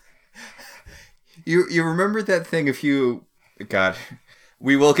 you remember that thing a few... God,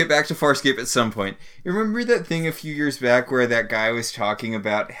 we will get back to Farscape at some point. You remember that thing a few years back where that guy was talking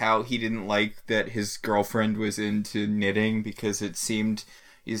about how he didn't like that his girlfriend was into knitting because it seemed...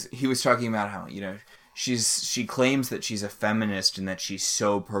 He was talking about how, you know, she claims that she's a feminist and that she's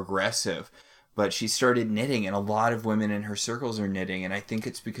so progressive. But she started knitting, and a lot of women in her circles are knitting, and I think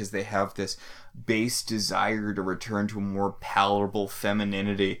it's because they have this base desire to return to a more palatable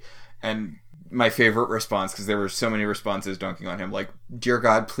femininity. And my favorite response, because there were so many responses dunking on him, like, dear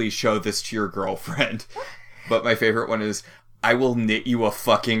God, please show this to your girlfriend. But my favorite one is, I will knit you a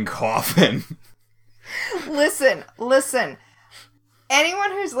fucking coffin. Listen.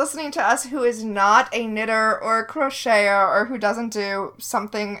 Anyone who's listening to us who is not a knitter or a crocheter or who doesn't do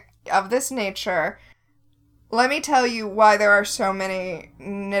something of this nature, let me tell you why there are so many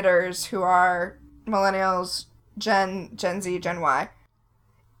knitters who are millennials, Gen Z, Gen Y.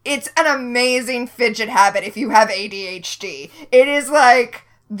 It's an amazing fidget habit if you have ADHD. It is like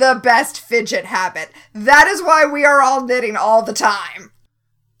the best fidget habit. That is why we are all knitting all the time.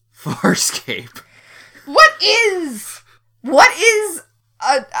 Farscape. What is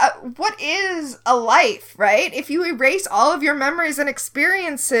a life, right? If you erase all of your memories and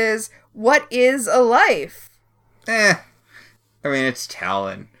experiences, what is a life? I mean, it's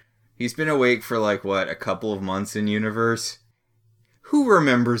Talon. He's been awake for, like, what, a couple of months in universe? Who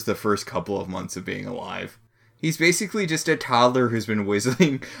remembers the first couple of months of being alive? He's basically just a toddler who's been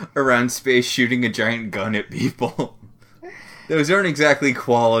whizzing around space shooting a giant gun at people. Those aren't exactly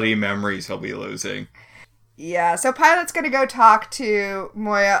quality memories he'll be losing. Yeah, so Pilot's gonna go talk to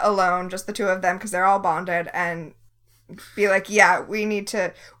Moya alone, just the two of them, because they're all bonded, and be like, yeah, we need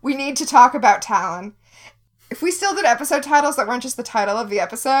to talk about Talon. If we still did episode titles that weren't just the title of the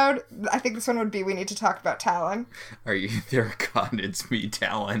episode, I think this one would be We Need to Talk About Talon. Are you there, God? It's me,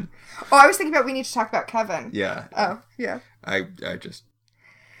 Talon. Oh, I was thinking about We Need to Talk About Kevin. Yeah. Oh, yeah. I just...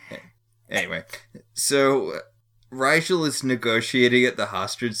 Anyway, so Rigel is negotiating at the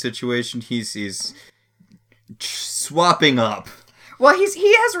hostage situation. He's swapping up. Well,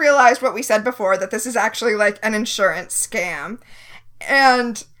 he has realized what we said before, that this is actually like an insurance scam.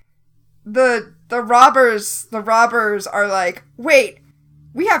 And the robbers are like, wait,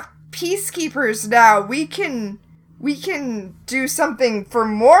 we have peacekeepers now. We can do something for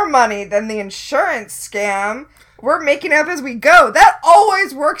more money than the insurance scam. We're making up as we go. That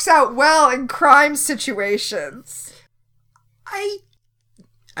always works out well in crime situations.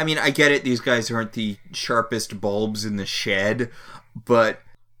 I mean, I get it, these guys aren't the sharpest bulbs in the shed, but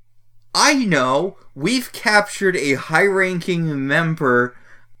I know we've captured a high-ranking member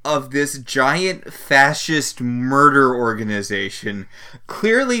of this giant fascist murder organization.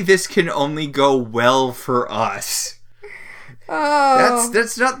 Clearly this can only go well for us. Oh.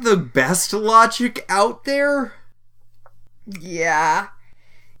 That's not the best logic out there. Yeah.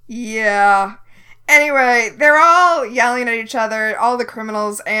 Anyway, they're all yelling at each other, all the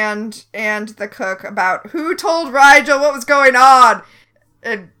criminals and the cook, about who told Rigel what was going on.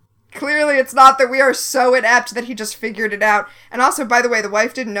 And clearly it's not that we are so inept that he just figured it out. And also, by the way, the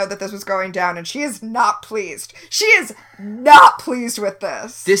wife didn't know that this was going down, and she is not pleased. She is not pleased with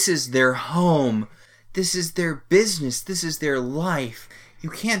this. This is their home. This is their business. This is their life. You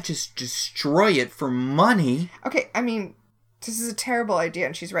can't just destroy it for money. Okay, I mean, this is a terrible idea,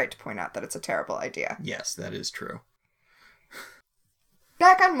 and she's right to point out that it's a terrible idea. Yes, that is true.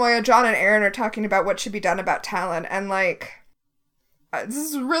 Back on Moya, John and Aaron are talking about what should be done about Talon, and, like, this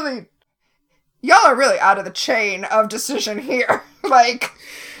is really... Y'all are really out of the chain of decision here. Like...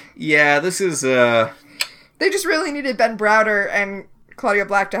 Yeah, this is, They just really needed Ben Browder and Claudia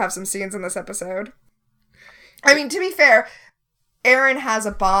Black to have some scenes in this episode. I mean, to be fair... Aaron has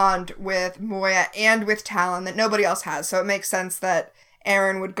a bond with Moya and with Talon that nobody else has, so it makes sense that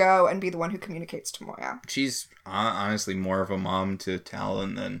Aaron would go and be the one who communicates to Moya. She's honestly more of a mom to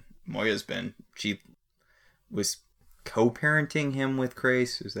Talon than Moya's been. She was co-parenting him with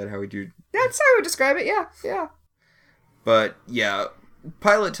Grace. Is that how we do? That's how I would describe it, yeah. But, yeah,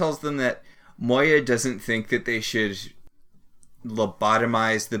 Pilot tells them that Moya doesn't think that they should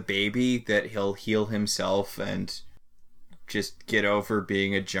lobotomize the baby, that he'll heal himself and... just get over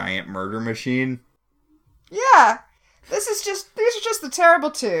being a giant murder machine. Yeah. These are just the terrible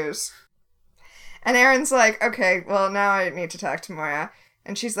twos. And Aaron's like, okay, well, now I need to talk to Moya.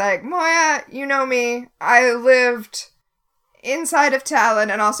 And she's like, Moya, you know me. I lived inside of Talon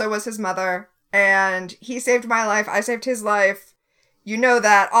and also was his mother. And he saved my life. I saved his life. You know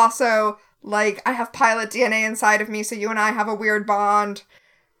that. Also, like, I have pilot DNA inside of me, so you and I have a weird bond.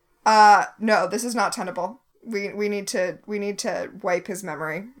 No, this is not tenable. We need to wipe his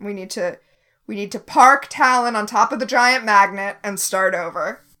memory. We need to park Talon on top of the giant magnet and start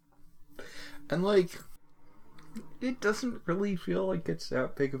over. And, like, it doesn't really feel like it's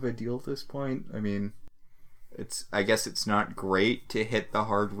that big of a deal at this point. I mean, I guess it's not great to hit the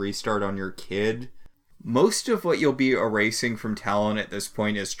hard restart on your kid. Most of what you'll be erasing from Talon at this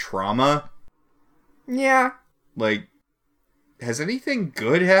point is trauma. Yeah. Like, has anything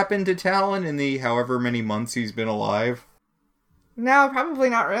good happened to Talon in the however many months he's been alive? No, probably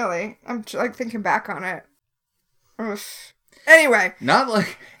not really. I'm, like, thinking back on it. Oof. Anyway. Not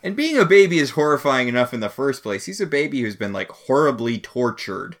like... And being a baby is horrifying enough in the first place. He's a baby who's been, like, horribly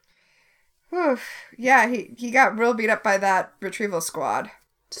tortured. Oof. Yeah, he got real beat up by that retrieval squad.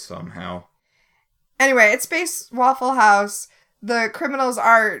 Somehow. Anyway, at Space Waffle House, the criminals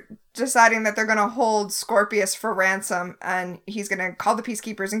are deciding that they're going to hold Scorpius for ransom, and he's going to call the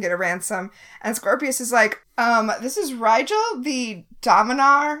Peacekeepers and get a ransom. And Scorpius is like, this is Rigel, the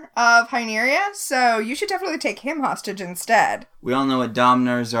Dominar of Hyneria, so you should definitely take him hostage instead. We all know what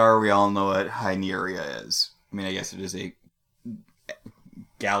Dominars are, we all know what Hyneria is. I mean, I guess it is a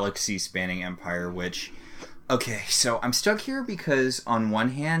galaxy-spanning empire, which... Okay, so I'm stuck here because, on one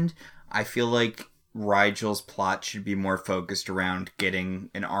hand, I feel like Rigel's plot should be more focused around getting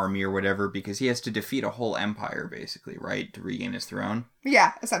an army or whatever, because he has to defeat a whole empire, basically, right? To regain his throne.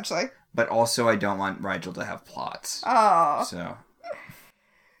 Yeah, essentially. But also, I don't want Rigel to have plots. Oh.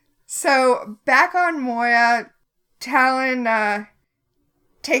 So, back on Moya, Talon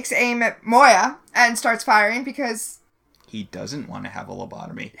takes aim at Moya and starts firing because... He doesn't want to have a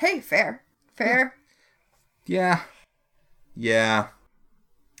lobotomy. Hey, fair. Fair. Yeah.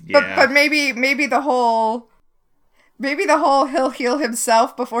 But maybe the whole he'll heal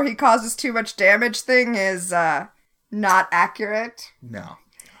himself before he causes too much damage thing is not accurate. No.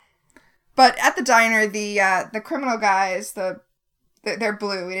 But at the diner, the criminal guys, they're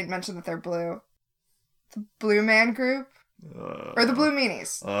blue. We didn't mention that they're blue. The Blue Man Group or the Blue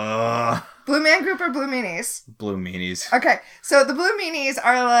Meanies. Blue Man Group or Blue Meanies? Blue Meanies. Okay, so the Blue Meanies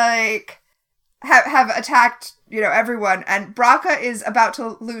are like have attacked, everyone, and Braca is about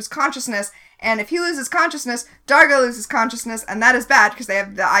to lose consciousness, and if he loses consciousness, Dargo loses consciousness, and that is bad, because they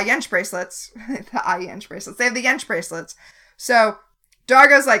have the Yench bracelets. They have the Yench bracelets. So,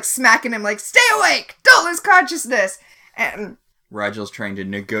 Dargo's, like, smacking him, like, stay awake! Don't lose consciousness! And Rigel's trying to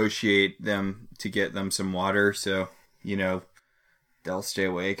negotiate them to get them some water, so, they'll stay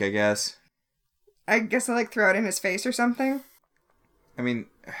awake, I guess. I guess they'll, like, throw it in his face or something? I mean...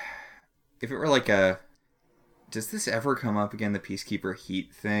 If it were like does this ever come up again, the Peacekeeper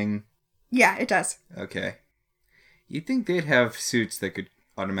heat thing? Yeah, it does. Okay. You'd think they'd have suits that could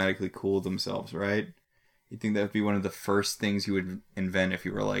automatically cool themselves, right? You'd think that would be one of the first things you would invent if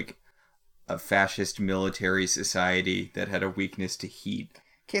you were like a fascist military society that had a weakness to heat.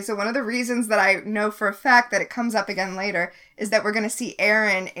 Okay, so one of the reasons that I know for a fact that it comes up again later is that we're going to see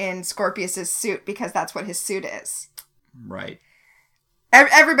Aaron in Scorpius's suit, because that's what his suit is. Right.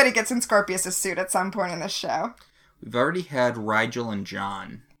 Everybody gets in Scorpius' suit at some point in this show. We've already had Rigel and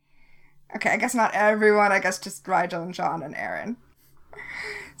John. Okay, I guess not everyone. I guess just Rigel and John and Aaron.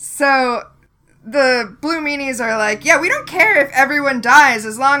 So, the Blue Meanies are like, yeah, we don't care if everyone dies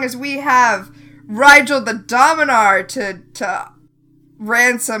as long as we have Rigel the Dominar to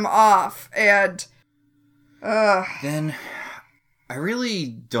ransom off. And, Then, I really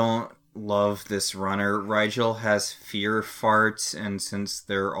don't love this runner. Rigel has fear farts, and since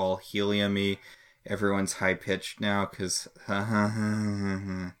they're all helium-y, everyone's high-pitched now, because...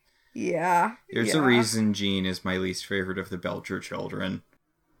 Yeah. There's a reason Jean is my least favorite of the Belcher children.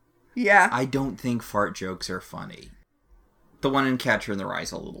 Yeah. I don't think fart jokes are funny. The one in Catcher in the Rye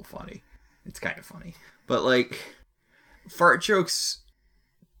is a little funny. It's kind of funny. But, like, fart jokes...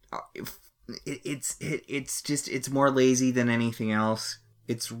 It's more lazy than anything else.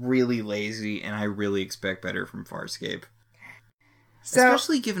 It's really lazy, and I really expect better from Farscape.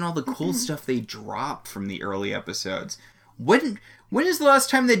 Especially given all the cool stuff they drop from the early episodes. When is the last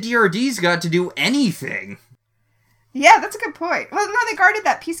time the DRDs got to do anything? Yeah, that's a good point. Well, no, they guarded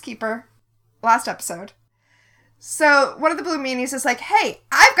that Peacekeeper last episode. So, one of the Blue Meanies is like, hey,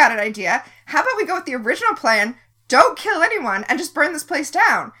 I've got an idea. How about we go with the original plan, don't kill anyone, and just burn this place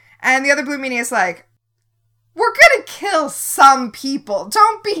down? And the other Blue Meanie is like, we're gonna kill some people.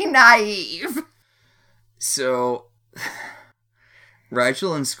 Don't be naive. So,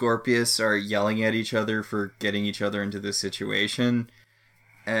 Rigel and Scorpius are yelling at each other for getting each other into this situation.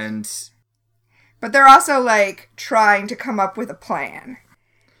 But they're also, like, trying to come up with a plan.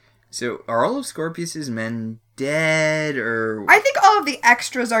 So, are all of Scorpius's men dead, or... I think all of the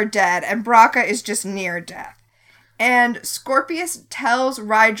extras are dead, and Braca is just near death. And Scorpius tells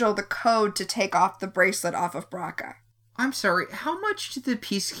Rigel the code to take off the bracelet off of Braca. I'm sorry, how much did the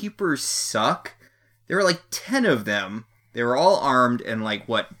Peacekeepers suck? There were like 10 of them. They were all armed, and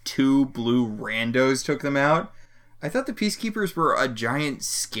 2 blue randos took them out? I thought the Peacekeepers were a giant,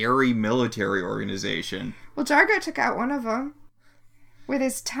 scary military organization. Well, Dargo took out one of them. With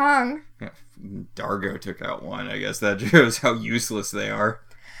his tongue. Yeah, Dargo took out one. I guess that shows how useless they are.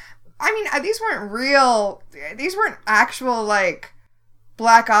 I mean, these weren't real... These weren't actual,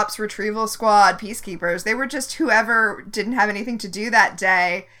 Black Ops Retrieval Squad peacekeepers. They were just whoever didn't have anything to do that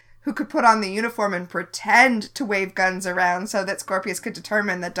day who could put on the uniform and pretend to wave guns around so that Scorpius could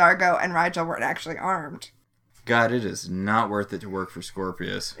determine that Dargo and Rigel weren't actually armed. God, it is not worth it to work for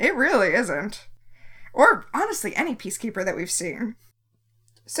Scorpius. It really isn't. Or, honestly, any peacekeeper that we've seen.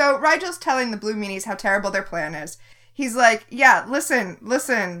 So, Rigel's telling the Blue Meanies how terrible their plan is. He's like, yeah, listen.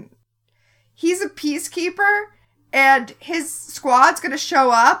 He's a peacekeeper, and his squad's gonna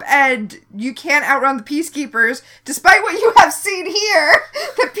show up, and you can't outrun the peacekeepers. Despite what you have seen here,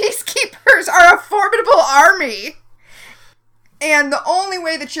 the peacekeepers are a formidable army. And the only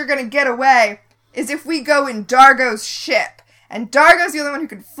way that you're gonna get away is if we go in Dargo's ship. And Dargo's the only one who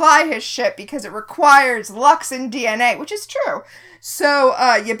can fly his ship because it requires Luxan DNA, which is true. So,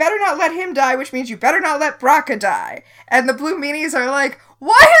 you better not let him die, which means you better not let Braca die. And the Blue Meanies are like,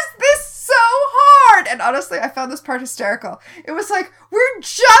 why is this so hard? And honestly, I found this part hysterical. It was like, we're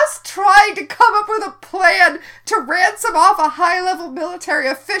just trying to come up with a plan to ransom off a high-level military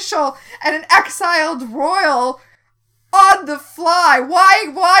official and an exiled royal on the fly.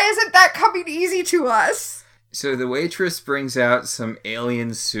 Why isn't that coming easy to us? So the waitress brings out some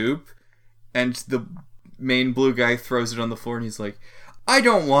alien soup, and the main blue guy throws it on the floor, and he's like, I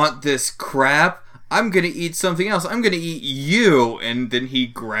don't want this crap. I'm gonna eat something else. I'm gonna eat you. And then he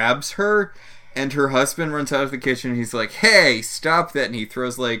grabs her, and her husband runs out of the kitchen, and he's like, hey, stop that. And he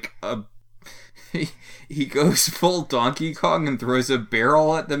throws he goes full Donkey Kong and throws a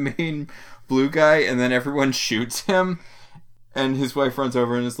barrel at the main blue guy, and then everyone shoots him. And his wife runs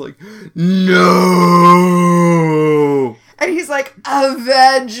over and is like, no! And he's like,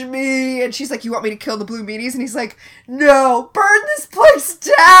 avenge me! And she's like, you want me to kill the Blue Meanies? And he's like, no, burn this place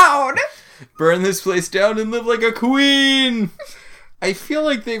down! Burn this place down and live like a queen! I feel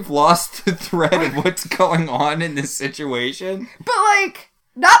like they've lost the thread of what's going on in this situation. But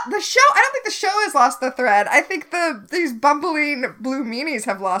not the show. I don't think the show has lost the thread. I think these bumbling Blue Meanies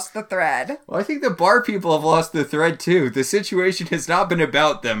have lost the thread. Well, I think the bar people have lost the thread too. The situation has not been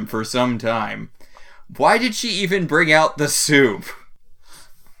about them for some time. Why did she even bring out the soup?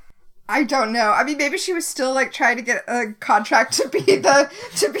 I don't know. I mean, maybe she was still trying to get a contract to be the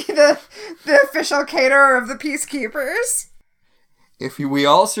official caterer of the peacekeepers. If we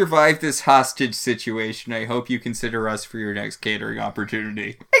all survive this hostage situation, I hope you consider us for your next catering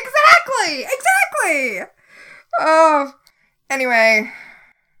opportunity. Exactly! Oh, anyway.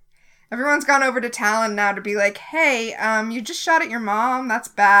 Everyone's gone over to Talon now to be like, hey, you just shot at your mom. That's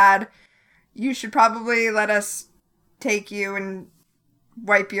bad. You should probably let us take you and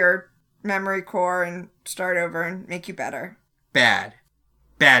wipe your memory core and start over and make you better. Bad.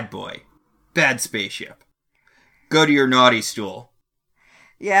 Bad boy. Bad spaceship. Go to your naughty stool.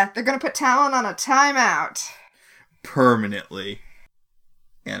 Yeah, they're gonna put Talon on a timeout. Permanently.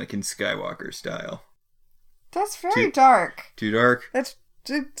 Anakin Skywalker style. That's very dark. Too dark? That's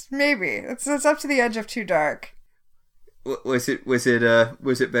maybe. It's up to the edge of too dark. Was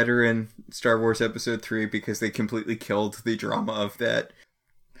it better in Star Wars Episode 3 because they completely killed the drama of that?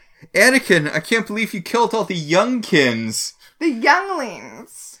 Anakin, I can't believe you killed all the youngkins. The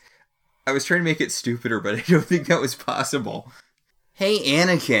younglings. I was trying to make it stupider, but I don't think that was possible. Hey,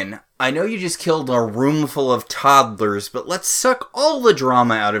 Anakin, I know you just killed a room full of toddlers, but let's suck all the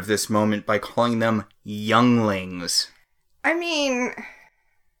drama out of this moment by calling them younglings. I mean,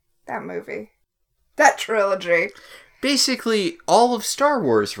 that movie. That trilogy. Basically, all of Star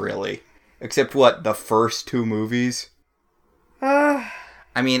Wars, really. Except, the first 2 movies? I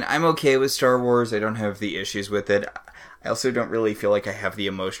mean, I'm okay with Star Wars. I don't have the issues with it. I also don't really feel like I have the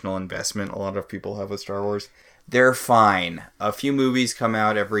emotional investment a lot of people have with Star Wars. They're fine. A few movies come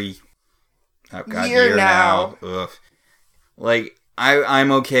out every year now. Ugh.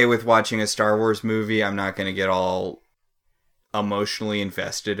 I'm okay with watching a Star Wars movie. I'm not going to get all emotionally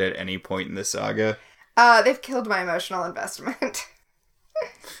invested at any point in the saga. They've killed my emotional investment.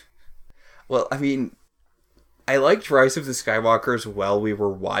 Well, I mean, I liked Rise of the Skywalkers while we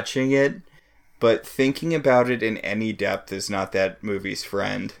were watching it, but thinking about it in any depth is not that movie's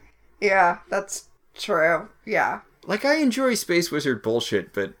friend. Yeah, that's true. Yeah. Like, I enjoy Space Wizard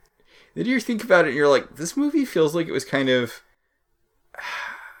bullshit, but then you think about it and you're like, this movie feels like it was kind of,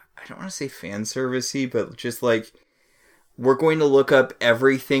 I don't want to say fan servicey, but just like, we're going to look up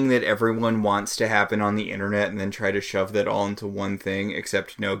everything that everyone wants to happen on the internet and then try to shove that all into one thing,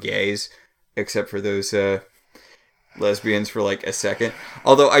 except no gays, except for those lesbians for like a second.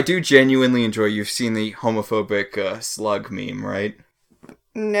 Although I do genuinely enjoy, you've seen the homophobic slug meme, right?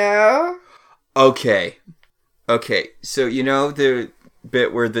 No. Okay, so you know the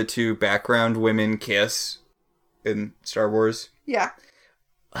bit where the two background women kiss in Star Wars? Yeah.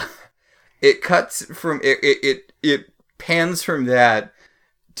 It cuts from it pans from that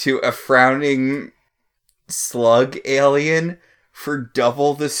to a frowning slug alien for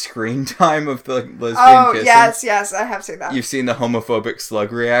double the screen time of the lesbian kissing. Yes, I have seen that. You've seen the homophobic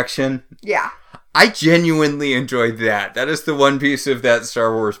slug reaction? Yeah. I genuinely enjoyed that. That is the one piece of that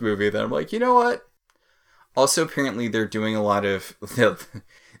Star Wars movie that I'm like, you know what? Also, apparently, they're doing a lot of...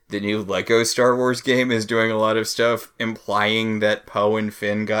 The new Lego Star Wars game is doing a lot of stuff implying that Poe and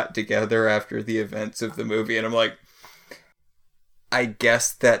Finn got together after the events of the movie. And I'm like, I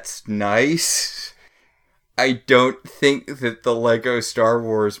guess that's nice. I don't think that the Lego Star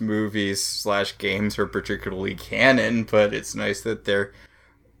Wars movies / games are particularly canon, but it's nice that they're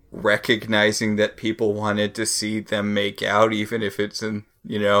recognizing that people wanted to see them make out, even if it's in,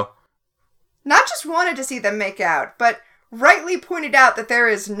 you know... Not just wanted to see them make out, but rightly pointed out that there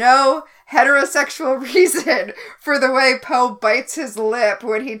is no heterosexual reason for the way Poe bites his lip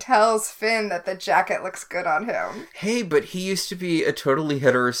when he tells Finn that the jacket looks good on him. Hey, but he used to be a totally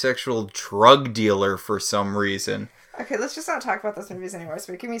heterosexual drug dealer for some reason. Okay, let's just not talk about those movies anymore. It's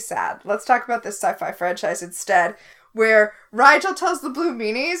making me sad. Let's talk about this sci-fi franchise instead, where Rigel tells the Blue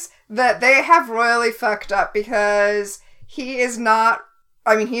Meanies that they have royally fucked up because he is not...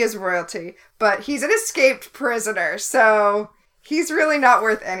 I mean, he is royalty, but he's an escaped prisoner, so he's really not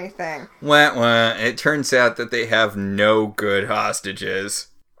worth anything. Wah, wah. It turns out that they have no good hostages.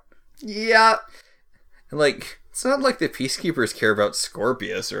 Yep. Like, it's not like the Peacekeepers care about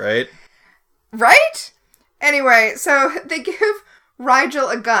Scorpius, right? Right? Anyway, so they give Rigel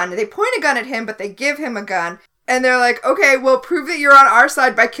a gun. They point a gun at him, but they give him a gun. And they're like, okay, well, prove that you're on our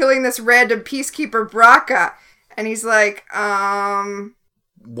side by killing this random Peacekeeper Braca. And he's like,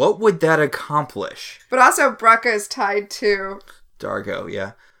 What would that accomplish? But also, Braca is tied to... Dargo,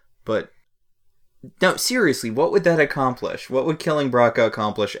 yeah. But, no, seriously, what would that accomplish? What would killing Braca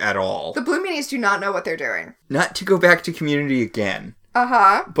accomplish at all? The Blue Meanies do not know what they're doing. Not to go back to Community again.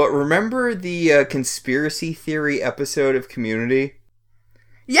 Uh-huh. But remember the conspiracy theory episode of Community?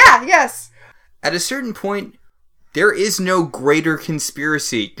 Yeah, yes. At a certain point, there is no greater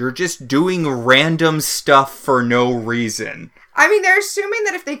conspiracy. You're just doing random stuff for no reason. I mean, they're assuming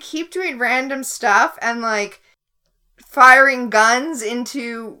that if they keep doing random stuff and, like, firing guns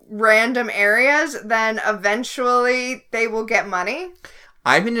into random areas, then eventually they will get money.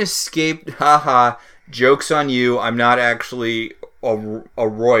 I'm an escaped, haha, joke's on you, I'm not actually a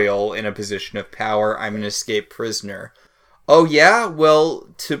royal in a position of power, I'm an escaped prisoner. Oh yeah? Well,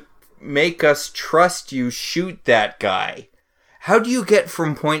 to make us trust you, shoot that guy. How do you get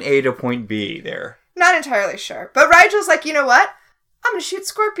from point A to point B there? Not entirely sure. But Rigel's like, you know what? I'm gonna shoot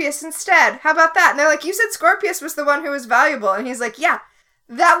Scorpius instead. How about that? And they're like, you said Scorpius was the one who was valuable. And he's like, yeah,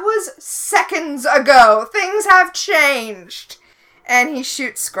 that was seconds ago. Things have changed. And he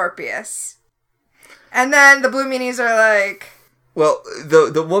shoots Scorpius. And then the Blue Meanies are like... Well,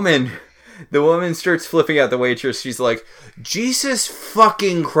 the woman starts flipping out the waitress. She's like, Jesus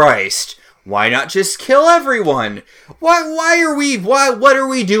fucking Christ. Why not just kill everyone? What are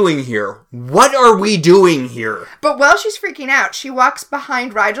we doing here? What are we doing here? But while she's freaking out, she walks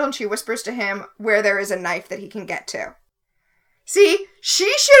behind Rigel and she whispers to him where there is a knife that he can get to. See,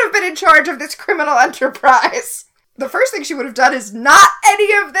 she should have been in charge of this criminal enterprise. The first thing she would have done is not any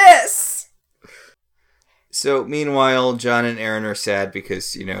of this. So, meanwhile, John and Aaron are sad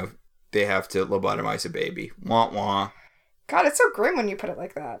because, you know, they have to lobotomize a baby. Wah wah. God, it's so grim when you put it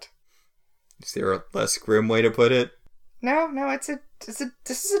like that. Is there a less grim way to put it? No, this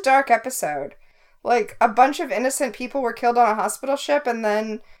is a dark episode. Like, a bunch of innocent people were killed on a hospital ship, and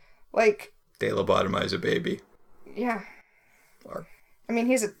then, like... They lobotomize a baby. Yeah. I mean,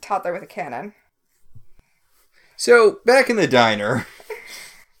 he's a toddler with a cannon. So, back in the diner...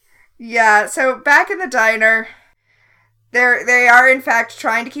 Yeah, so back in the diner, they are in fact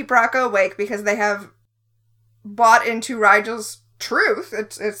trying to keep Braca awake because they have bought into Rigel's truth.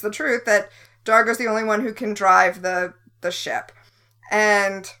 It's the truth that Dargo's the only one who can drive the ship.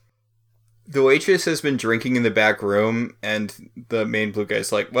 And the waitress has been drinking in the back room, and the main blue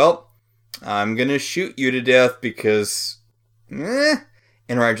guy's like, well, I'm gonna shoot you to death because...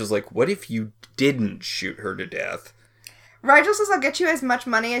 And Rigel's like, what if you didn't shoot her to death? Rigel says, I'll get you as much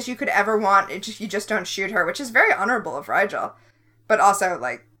money as you could ever want if you just don't shoot her, which is very honorable of Rigel. But also,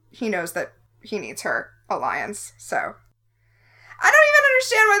 like, he knows that he needs her alliance, so... I don't even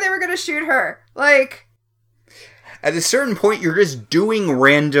understand why they were going to shoot her. Like... At a certain point, you're just doing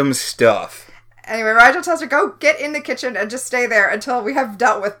random stuff. Anyway, Rigel tells her, go get in the kitchen and just stay there until we have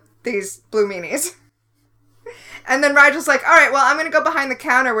dealt with these blue meanies. And then Rigel's like, alright, well, I'm going to go behind the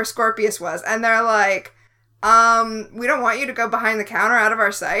counter where Scorpius was. And they're like, we don't want you to go behind the counter out of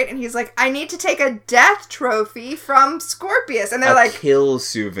our sight. And he's like, I need to take a death trophy from Scorpius. And they're like... kill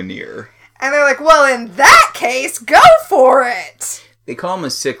souvenir. And they're like, well, in that case, go for it! They call him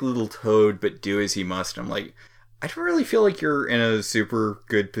a sick little toad, but do as he must. I'm like, I don't really feel like you're in a super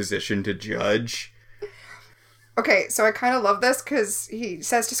good position to judge. Okay, so I kind of love this because he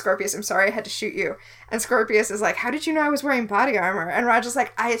says to Scorpius, I'm sorry I had to shoot you. And Scorpius is like, how did you know I was wearing body armor? And Rigel's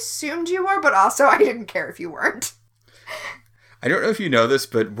like, I assumed you were, but also I didn't care if you weren't. I don't know if you know this,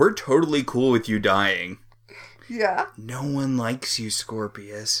 but we're totally cool with you dying. Yeah. No one likes you,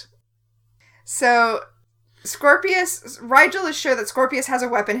 Scorpius. So, Rigel is sure that Scorpius has a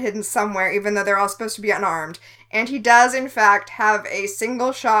weapon hidden somewhere, even though they're all supposed to be unarmed. And he does, in fact, have a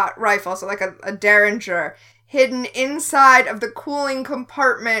single-shot rifle, so like a Derringer, hidden inside of the cooling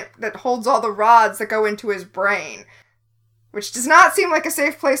compartment that holds all the rods that go into his brain. Which does not seem like a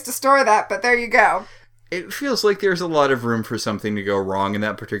safe place to store that, but there you go. It feels like there's a lot of room for something to go wrong in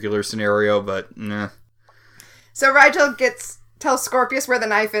that particular scenario, but nah. So Rigel tells Scorpius where the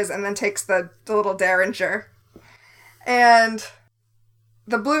knife is and then takes the little Derringer. And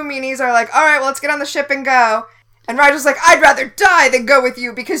the blue meanies are like, alright, well, let's get on the ship and go. And Rigel's like, I'd rather die than go with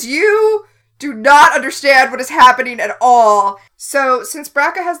you because you do not understand what is happening at all. So, since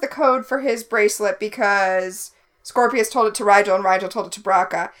Braca has the code for his bracelet because Scorpius told it to Rigel and Rigel told it to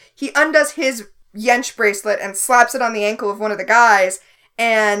Braca, he undoes his Yench bracelet and slaps it on the ankle of one of the guys,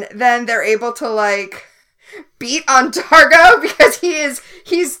 and then they're able to, like, beat on Dargo because he's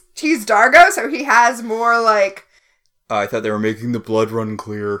Dargo, so he has more, like... I thought they were making the blood run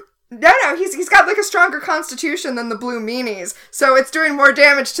clear. No, he's got, like, a stronger constitution than the blue meanies, so it's doing more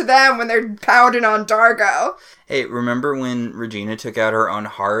damage to them when they're pounding on Dargo. Hey, remember when Regina took out her own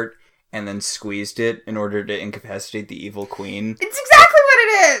heart and then squeezed it in order to incapacitate the evil queen? It's exactly what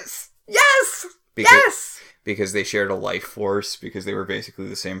it is! Yes! Yes! Because they shared a life force, because they were basically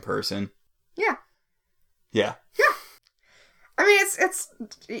the same person. Yeah. Yeah. Yeah.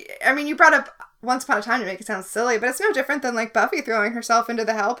 I mean, you brought up Once Upon a Time to make it sound silly, but it's no different than, like, Buffy throwing herself into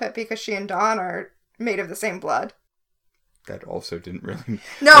the Hell Pit because she and Dawn are made of the same blood. That also didn't really...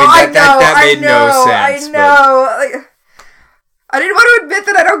 No, that made no sense. I know. Like, I didn't want to admit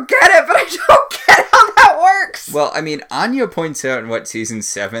that I don't get it, but I don't get how that works. Well, I mean, Anya points out in, season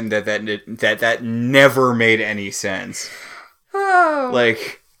 7 that never made any sense. Oh.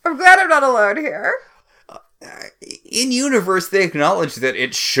 Like... I'm glad I'm not alone here. In universe, they acknowledge that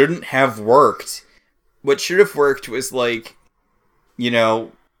it shouldn't have worked. What should have worked was, like, you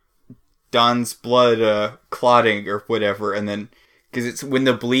know, Dawn's blood clotting or whatever, and then, because it's when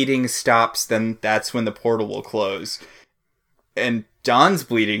the bleeding stops, then that's when the portal will close. And Dawn's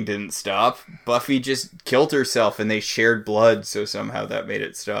bleeding didn't stop. Buffy just killed herself, and they shared blood, so somehow that made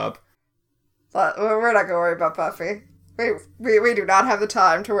it stop. We're not gonna worry about Buffy. We do not have the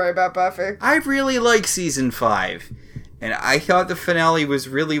time to worry about Buffy. I really like season 5. And I thought the finale was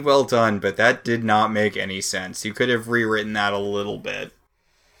really well done, but that did not make any sense. You could have rewritten that a little bit.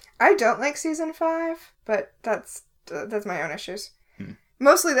 I don't like season 5, but that's my own issues.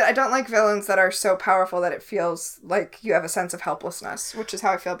 Mostly that I don't like villains that are so powerful that it feels like you have a sense of helplessness, which is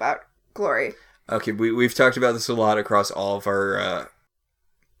how I feel about Glory. Okay, we've talked about this a lot across all of our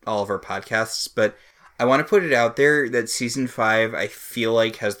podcasts, but I want to put it out there that season 5, I feel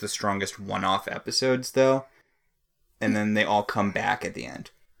like, has the strongest one-off episodes, though. And then they all come back at the end.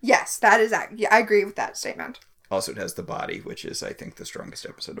 Yes, that is... Yeah, I agree with that statement. Also, it has The Body, which is, I think, the strongest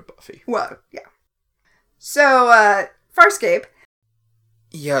episode of Buffy. Well, yeah. So, Farscape.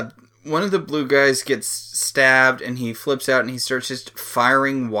 Yeah, one of the blue guys gets stabbed, and he flips out, and he starts just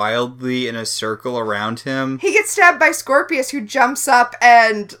firing wildly in a circle around him. He gets stabbed by Scorpius, who jumps up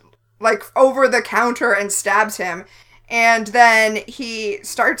and, like, over the counter and stabs him. And then he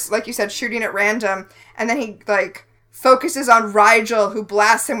starts, like you said, shooting at random, and then he, like... focuses on Rigel, who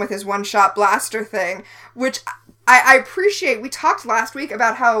blasts him with his one-shot blaster thing, which I appreciate. We talked last week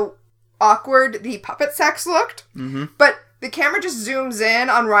about how awkward the puppet sex looked, but the camera just zooms in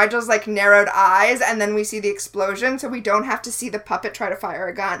on Rigel's, like, narrowed eyes, and then we see the explosion, so we don't have to see the puppet try to fire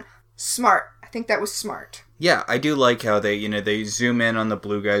a gun. Smart. I think that was smart. Yeah, I do like how they zoom in on the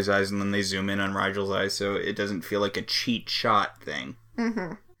blue guy's eyes and then they zoom in on Rigel's eyes, so it doesn't feel like a cheat shot thing.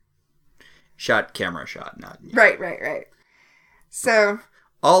 Mm-hmm. Camera shot, not... Right. So...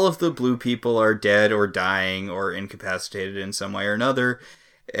 all of the blue people are dead or dying or incapacitated in some way or another,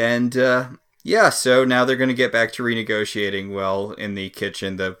 and, so now they're going to get back to renegotiating. Well, in the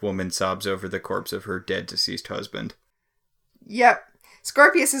kitchen, the woman sobs over the corpse of her dead, deceased husband. Yep.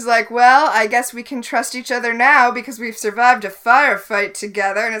 Scorpius is like, well, I guess we can trust each other now because we've survived a firefight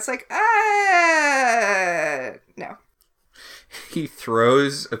together. And it's like, no. He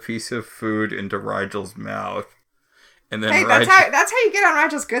throws a piece of food into Rigel's mouth. And then that's how you get on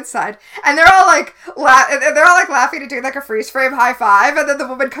Rigel's good side. And they're all like, laughing to do like a freeze frame high five. And then the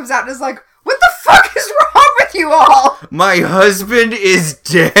woman comes out and is like, what the fuck is wrong with you all? My husband is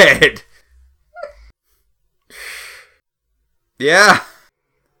dead. Yeah.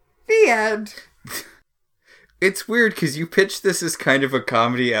 The end. It's weird because you pitched this as kind of a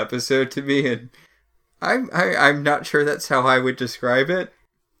comedy episode to me, and I'm not sure that's how I would describe it.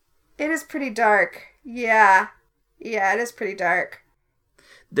 It is pretty dark. Yeah, it is pretty dark.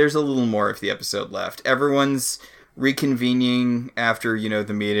 There's a little more of the episode left. Everyone's reconvening after,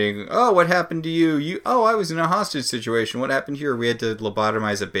 the meeting. Oh, what happened to you? Oh, I was in a hostage situation. What happened here? We had to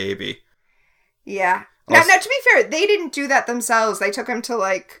lobotomize a baby. Yeah. Now, to be fair, they didn't do that themselves. They took him to,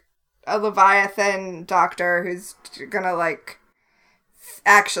 like, a Leviathan doctor who's gonna,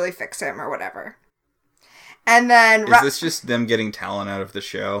 actually fix him or whatever. And then... Is this just them getting Talon out of the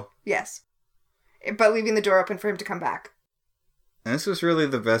show? Yes. But leaving the door open for him to come back. And this was really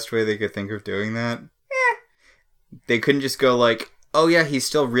the best way they could think of doing that? Yeah. They couldn't just go like, oh yeah, he's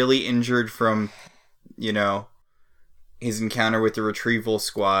still really injured from, his encounter with the retrieval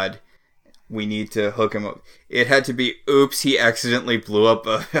squad. We need to hook him up. It had to be, oops, he accidentally blew up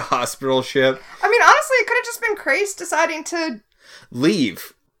a hospital ship. I mean, honestly, it could have just been Crais deciding to...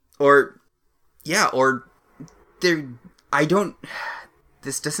 leave.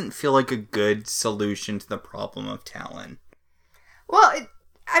 This doesn't feel like a good solution to the problem of Talon. Well,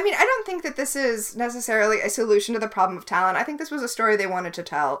 I don't think that this is necessarily a solution to the problem of Talon. I think this was a story they wanted to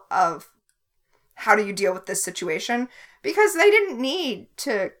tell of how do you deal with this situation. Because they didn't need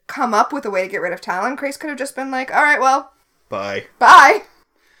to come up with a way to get rid of Talon. Crais could have just been like, all right, well... Bye.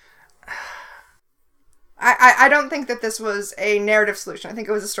 I don't think that this was a narrative solution. I think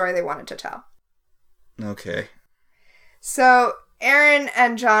it was a story they wanted to tell. Okay. So, Aaron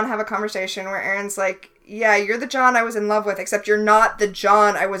and John have a conversation where Aaron's like, yeah, you're the John I was in love with, except you're not the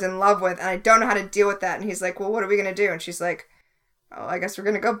John I was in love with, and I don't know how to deal with that. And he's like, well, what are we going to do? And she's like, oh, I guess we're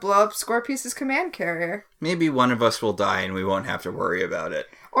going to go blow up Scorpius' command carrier. Maybe one of us will die and we won't have to worry about it.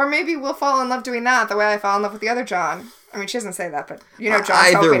 Or maybe we'll fall in love doing that the way I fell in love with the other John. I mean, she doesn't say that, but John's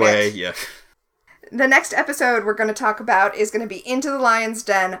either hoping way, it. Yeah. The next episode we're going to talk about is going to be Into the Lion's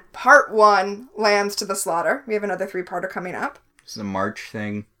Den, Part 1, Lambs to the Slaughter. We have another 3-parter coming up. This is a March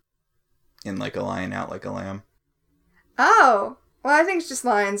thing. In like a lion, out like a lamb. Oh. Well, I think it's just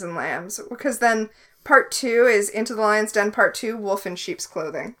lions and lambs. Because then Part 2 is Into the Lion's Den, Part 2, Wolf in Sheep's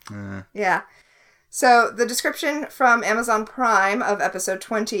Clothing. Yeah. So, the description from Amazon Prime of episode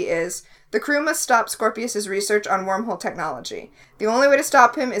 20 is, the crew must stop Scorpius' research on wormhole technology. The only way to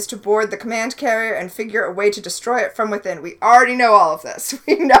stop him is to board the command carrier and figure a way to destroy it from within. We already know all of this.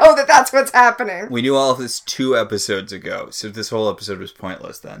 We know that that's what's happening. We knew all of this 2 episodes ago, so this whole episode was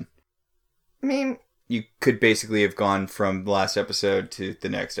pointless then. I mean... You could basically have gone from the last episode to the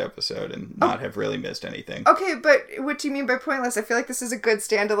next episode and not have really missed anything. Okay, but what do you mean by pointless? I feel like this is a good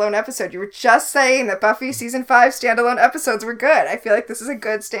standalone episode. You were just saying that Buffy Season 5 standalone episodes were good. I feel like this is a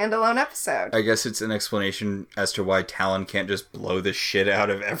good standalone episode. I guess it's an explanation as to why Talon can't just blow the shit out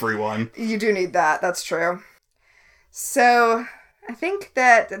of everyone. You do need that. That's true. So, I think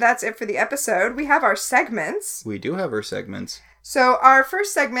that's it for the episode. We have our segments. We do have our segments. So our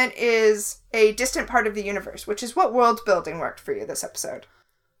first segment is a distant part of the universe, which is what world building worked for you this episode.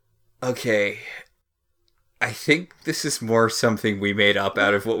 Okay. I think this is more something we made up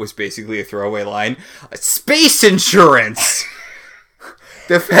out of what was basically a throwaway line. Space insurance!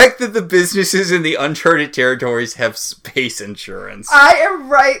 The fact that the businesses in the uncharted territories have space insurance. I am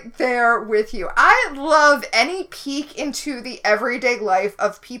right there with you. I love any peek into the everyday life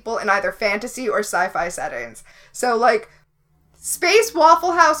of people in either fantasy or sci-fi settings. So, Space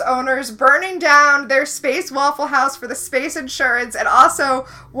Waffle House owners burning down their Space Waffle House for the space insurance, and also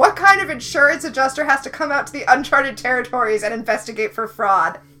what kind of insurance adjuster has to come out to the uncharted territories and investigate for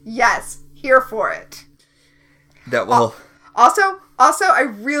fraud. Yes, here for it. That will... Also, I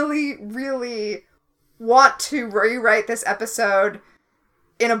really, really want to rewrite this episode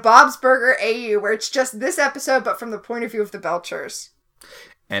in a Bob's Burger AU where it's just this episode but from the point of view of the Belchers.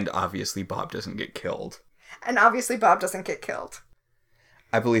 And obviously Bob doesn't get killed. And obviously Bob doesn't get killed.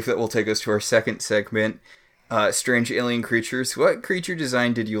 I believe that will take us to our second segment, Strange Alien Creatures. What creature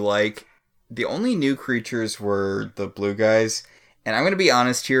design did you like? The only new creatures were the blue guys, and I'm going to be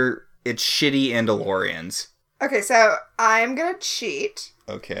honest here, it's shitty Andalorians. Okay, so I'm going to cheat.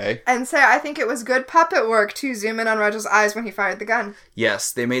 Okay. And say I think it was good puppet work to zoom in on Rigel's eyes when he fired the gun.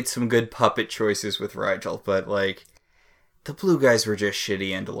 Yes, they made some good puppet choices with Rigel, but, like, the blue guys were just shitty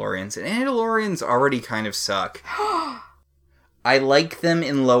Andalorians, and Andalorians already kind of suck. I like them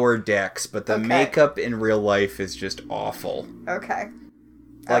in Lower Decks, but the makeup in real life is just awful. Okay.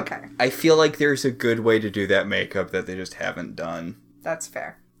 Like, I feel like there's a good way to do that makeup that they just haven't done. That's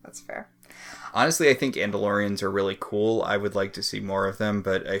fair. That's fair. Honestly, I think Andalorians are really cool. I would like to see more of them,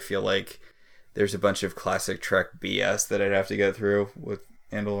 but I feel like there's a bunch of classic Trek BS that I'd have to get through with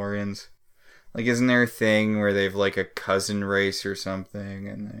Andalorians. Like, isn't there a thing where they've, like, a cousin race or something?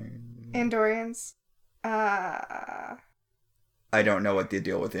 And Andorians? I don't know what the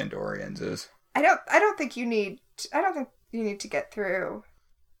deal with Andorians is. I don't think you need to get through.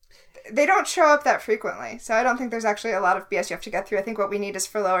 They don't show up that frequently, so I don't think there's actually a lot of BS you have to get through. I think what we need is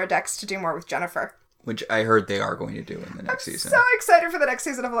for Lower Decks to do more with Jennifer. Which I heard they are going to do in the next season. I'm so excited for the next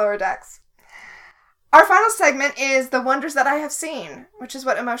season of Lower Decks. Our final segment is The Wonders That I Have Seen, which is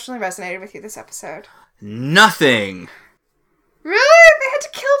what emotionally resonated with you this episode. Nothing! Really? They had to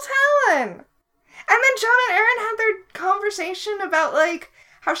kill Talon! And then John and Aaron had their conversation about, like,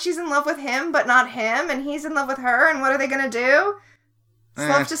 how she's in love with him, but not him, and he's in love with her, and what are they gonna do? Is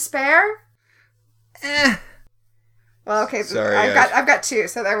love to spare? Well, okay, sorry, I've got two,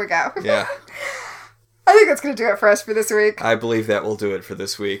 so there we go. Yeah. I think that's going to do it for us for this week. I believe that will do it for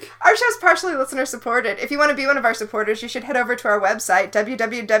this week. Our show's partially listener supported. If you want to be one of our supporters, you should head over to our website,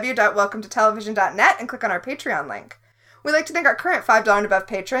 www.welcometotelevision.net, and click on our Patreon link. We'd like to thank our current $5 and above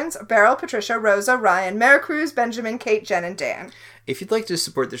patrons, Beryl, Patricia, Rosa, Ryan, Maricruz, Benjamin, Kate, Jen, and Dan. If you'd like to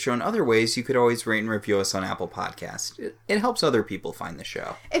support the show in other ways, you could always rate and review us on Apple Podcasts. It helps other people find the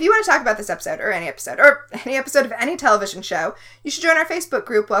show. If you want to talk about this episode, or any episode of any television show, you should join our Facebook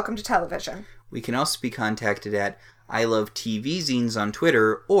group, Welcome to Television. We can also be contacted at I Love TV Zines on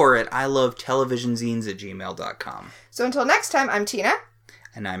Twitter, or at ilovetelevisionzines@gmail.com. So until next time, I'm Tina.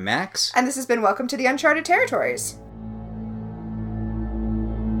 And I'm Max. And this has been Welcome to the Uncharted Territories.